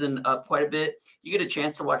risen up quite a bit. You get a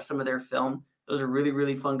chance to watch some of their film. Those are really,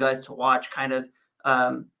 really fun guys to watch. Kind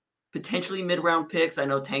of potentially mid-round picks. I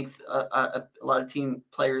know Tank's a lot of team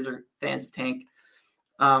players are fans of Tank.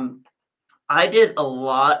 I did a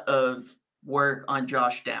lot of work on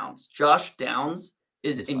Josh Downs. Josh Downs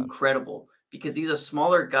is incredible because he's a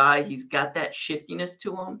smaller guy. He's got that shiftiness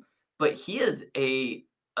to him, but he is a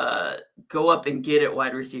go up and get it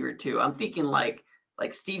wide receiver too. I'm thinking like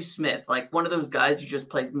Steve Smith, like one of those guys who just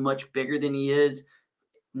plays much bigger than he is,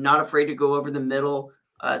 not afraid to go over the middle.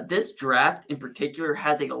 This draft in particular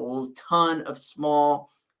has a ton of small,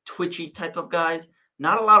 twitchy type of guys.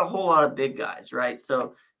 Not a whole lot of big guys, right?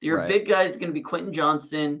 So your big guy is going to be Quentin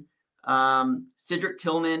Johnson, Cedric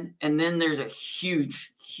Tillman, and then there's a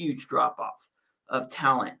huge, huge drop-off of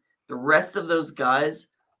talent. The rest of those guys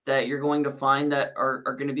that you're going to find that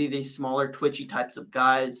are going to be these smaller, twitchy types of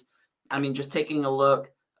guys. I mean, just taking a look,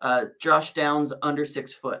 Josh Downs under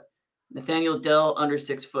 6 foot, Nathaniel Dell under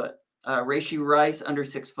 6 foot, Rashee Rice under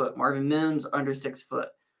 6 foot, Marvin Mims under 6 foot.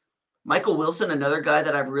 Michael Wilson, another guy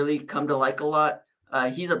that I've really come to like a lot.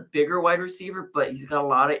 He's a bigger wide receiver, but he's got a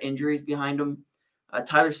lot of injuries behind him.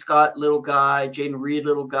 Tyler Scott, little guy. Jaden Reed,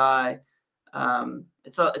 little guy.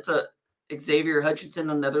 It's a Xavier Hutchinson,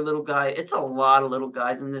 another little guy. It's a lot of little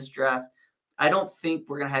guys in this draft. I don't think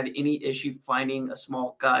we're going to have any issue finding a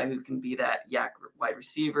small guy who can be that yak wide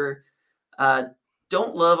receiver.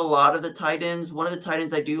 Don't love a lot of the tight ends. One of the tight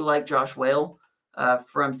ends I do like, Josh Whale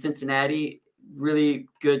from Cincinnati. Really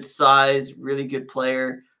good size, really good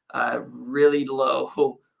player. Really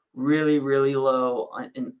low, really low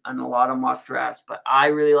on a lot of mock drafts, but I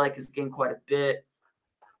really like his game quite a bit.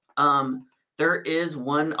 There is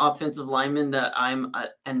one offensive lineman that I'm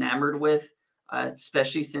enamored with,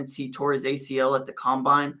 especially since he tore his ACL at the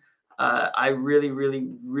combine. I really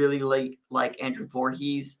like Andrew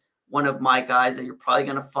Voorhees, one of my guys that you're probably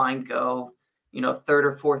going to find go, 3rd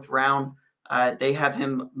or 4th round. They have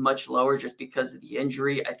him much lower just because of the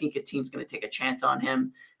injury. I think a team's going to take a chance on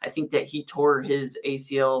him. I think that he tore his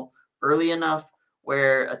ACL early enough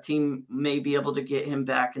where a team may be able to get him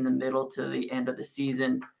back in the middle to the end of the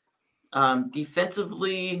season.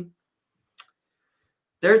 Defensively,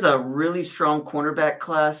 there's a really strong cornerback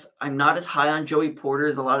class. I'm not as high on Joey Porter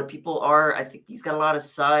as a lot of people are. I think he's got a lot of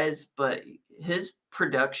size, but his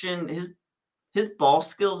production, his ball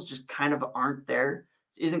skills just kind of aren't there.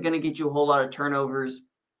 Isn't going to get you a whole lot of turnovers.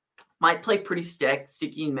 Might play pretty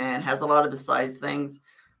sticky man, has a lot of the size things.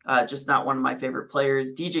 Just not one of my favorite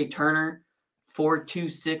players. DJ Turner,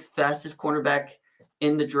 4.26, fastest cornerback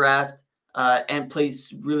in the draft, and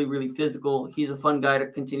plays really, really physical. He's a fun guy to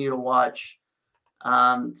continue to watch.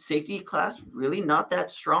 Safety class, really not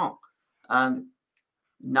that strong.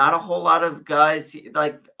 Not a whole lot of guys.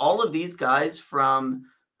 Like all of these guys from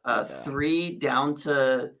 3 down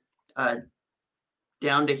to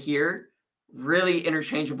here, really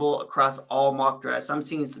interchangeable across all mock drafts. I'm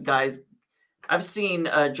seeing some guys. I've seen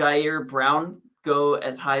Jair Brown go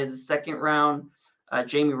as high as the 2nd round.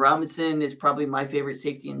 Jamie Robinson is probably my favorite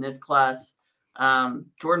safety in this class.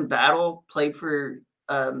 Jordan Battle played for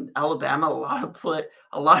Alabama.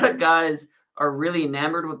 A lot of guys are really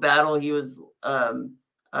enamored with Battle. He was,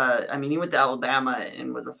 he went to Alabama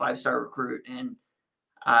and was a 5-star recruit. And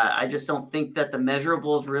I just don't think that the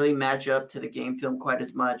measurables really match up to the game film quite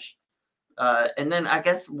as much. And then I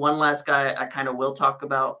guess one last guy I kind of will talk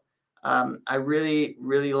about. I really,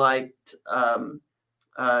 really liked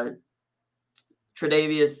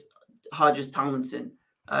Tre'Davious Hodges-Tomlinson.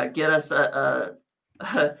 Get us the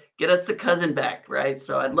cousin back, right?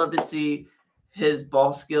 So I'd love to see his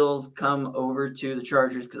ball skills come over to the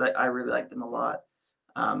Chargers because I really liked them a lot.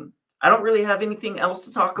 I don't really have anything else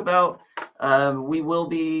to talk about. We will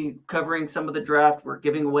be covering some of the draft. We're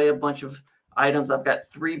giving away a bunch of items. I've got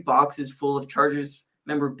 3 boxes full of Chargers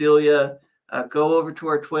memorabilia. Go over to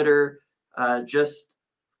our Twitter. Just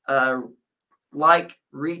like,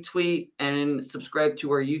 retweet, and subscribe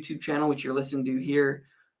to our YouTube channel, which you're listening to here.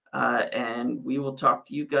 And we will talk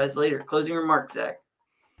to you guys later. Closing remarks, Zach.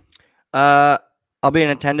 I'll be in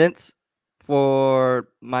attendance for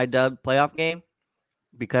my dub playoff game.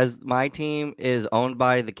 Because my team is owned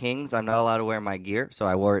by the Kings, I'm not allowed to wear my gear, so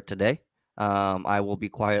I wore it today. I will be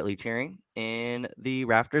quietly cheering in the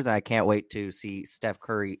rafters, and I can't wait to see Steph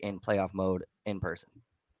Curry in playoff mode in person.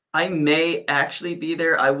 I may actually be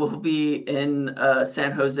there. I will be in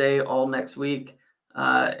San Jose all next week,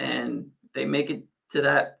 and they make it to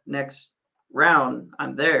that next round,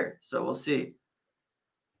 I'm there. So we'll see.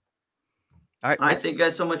 All right. Thank you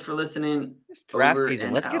guys so much for listening. Draft Over season.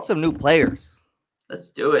 and Let's get out. some new players. Let's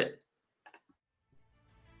do it.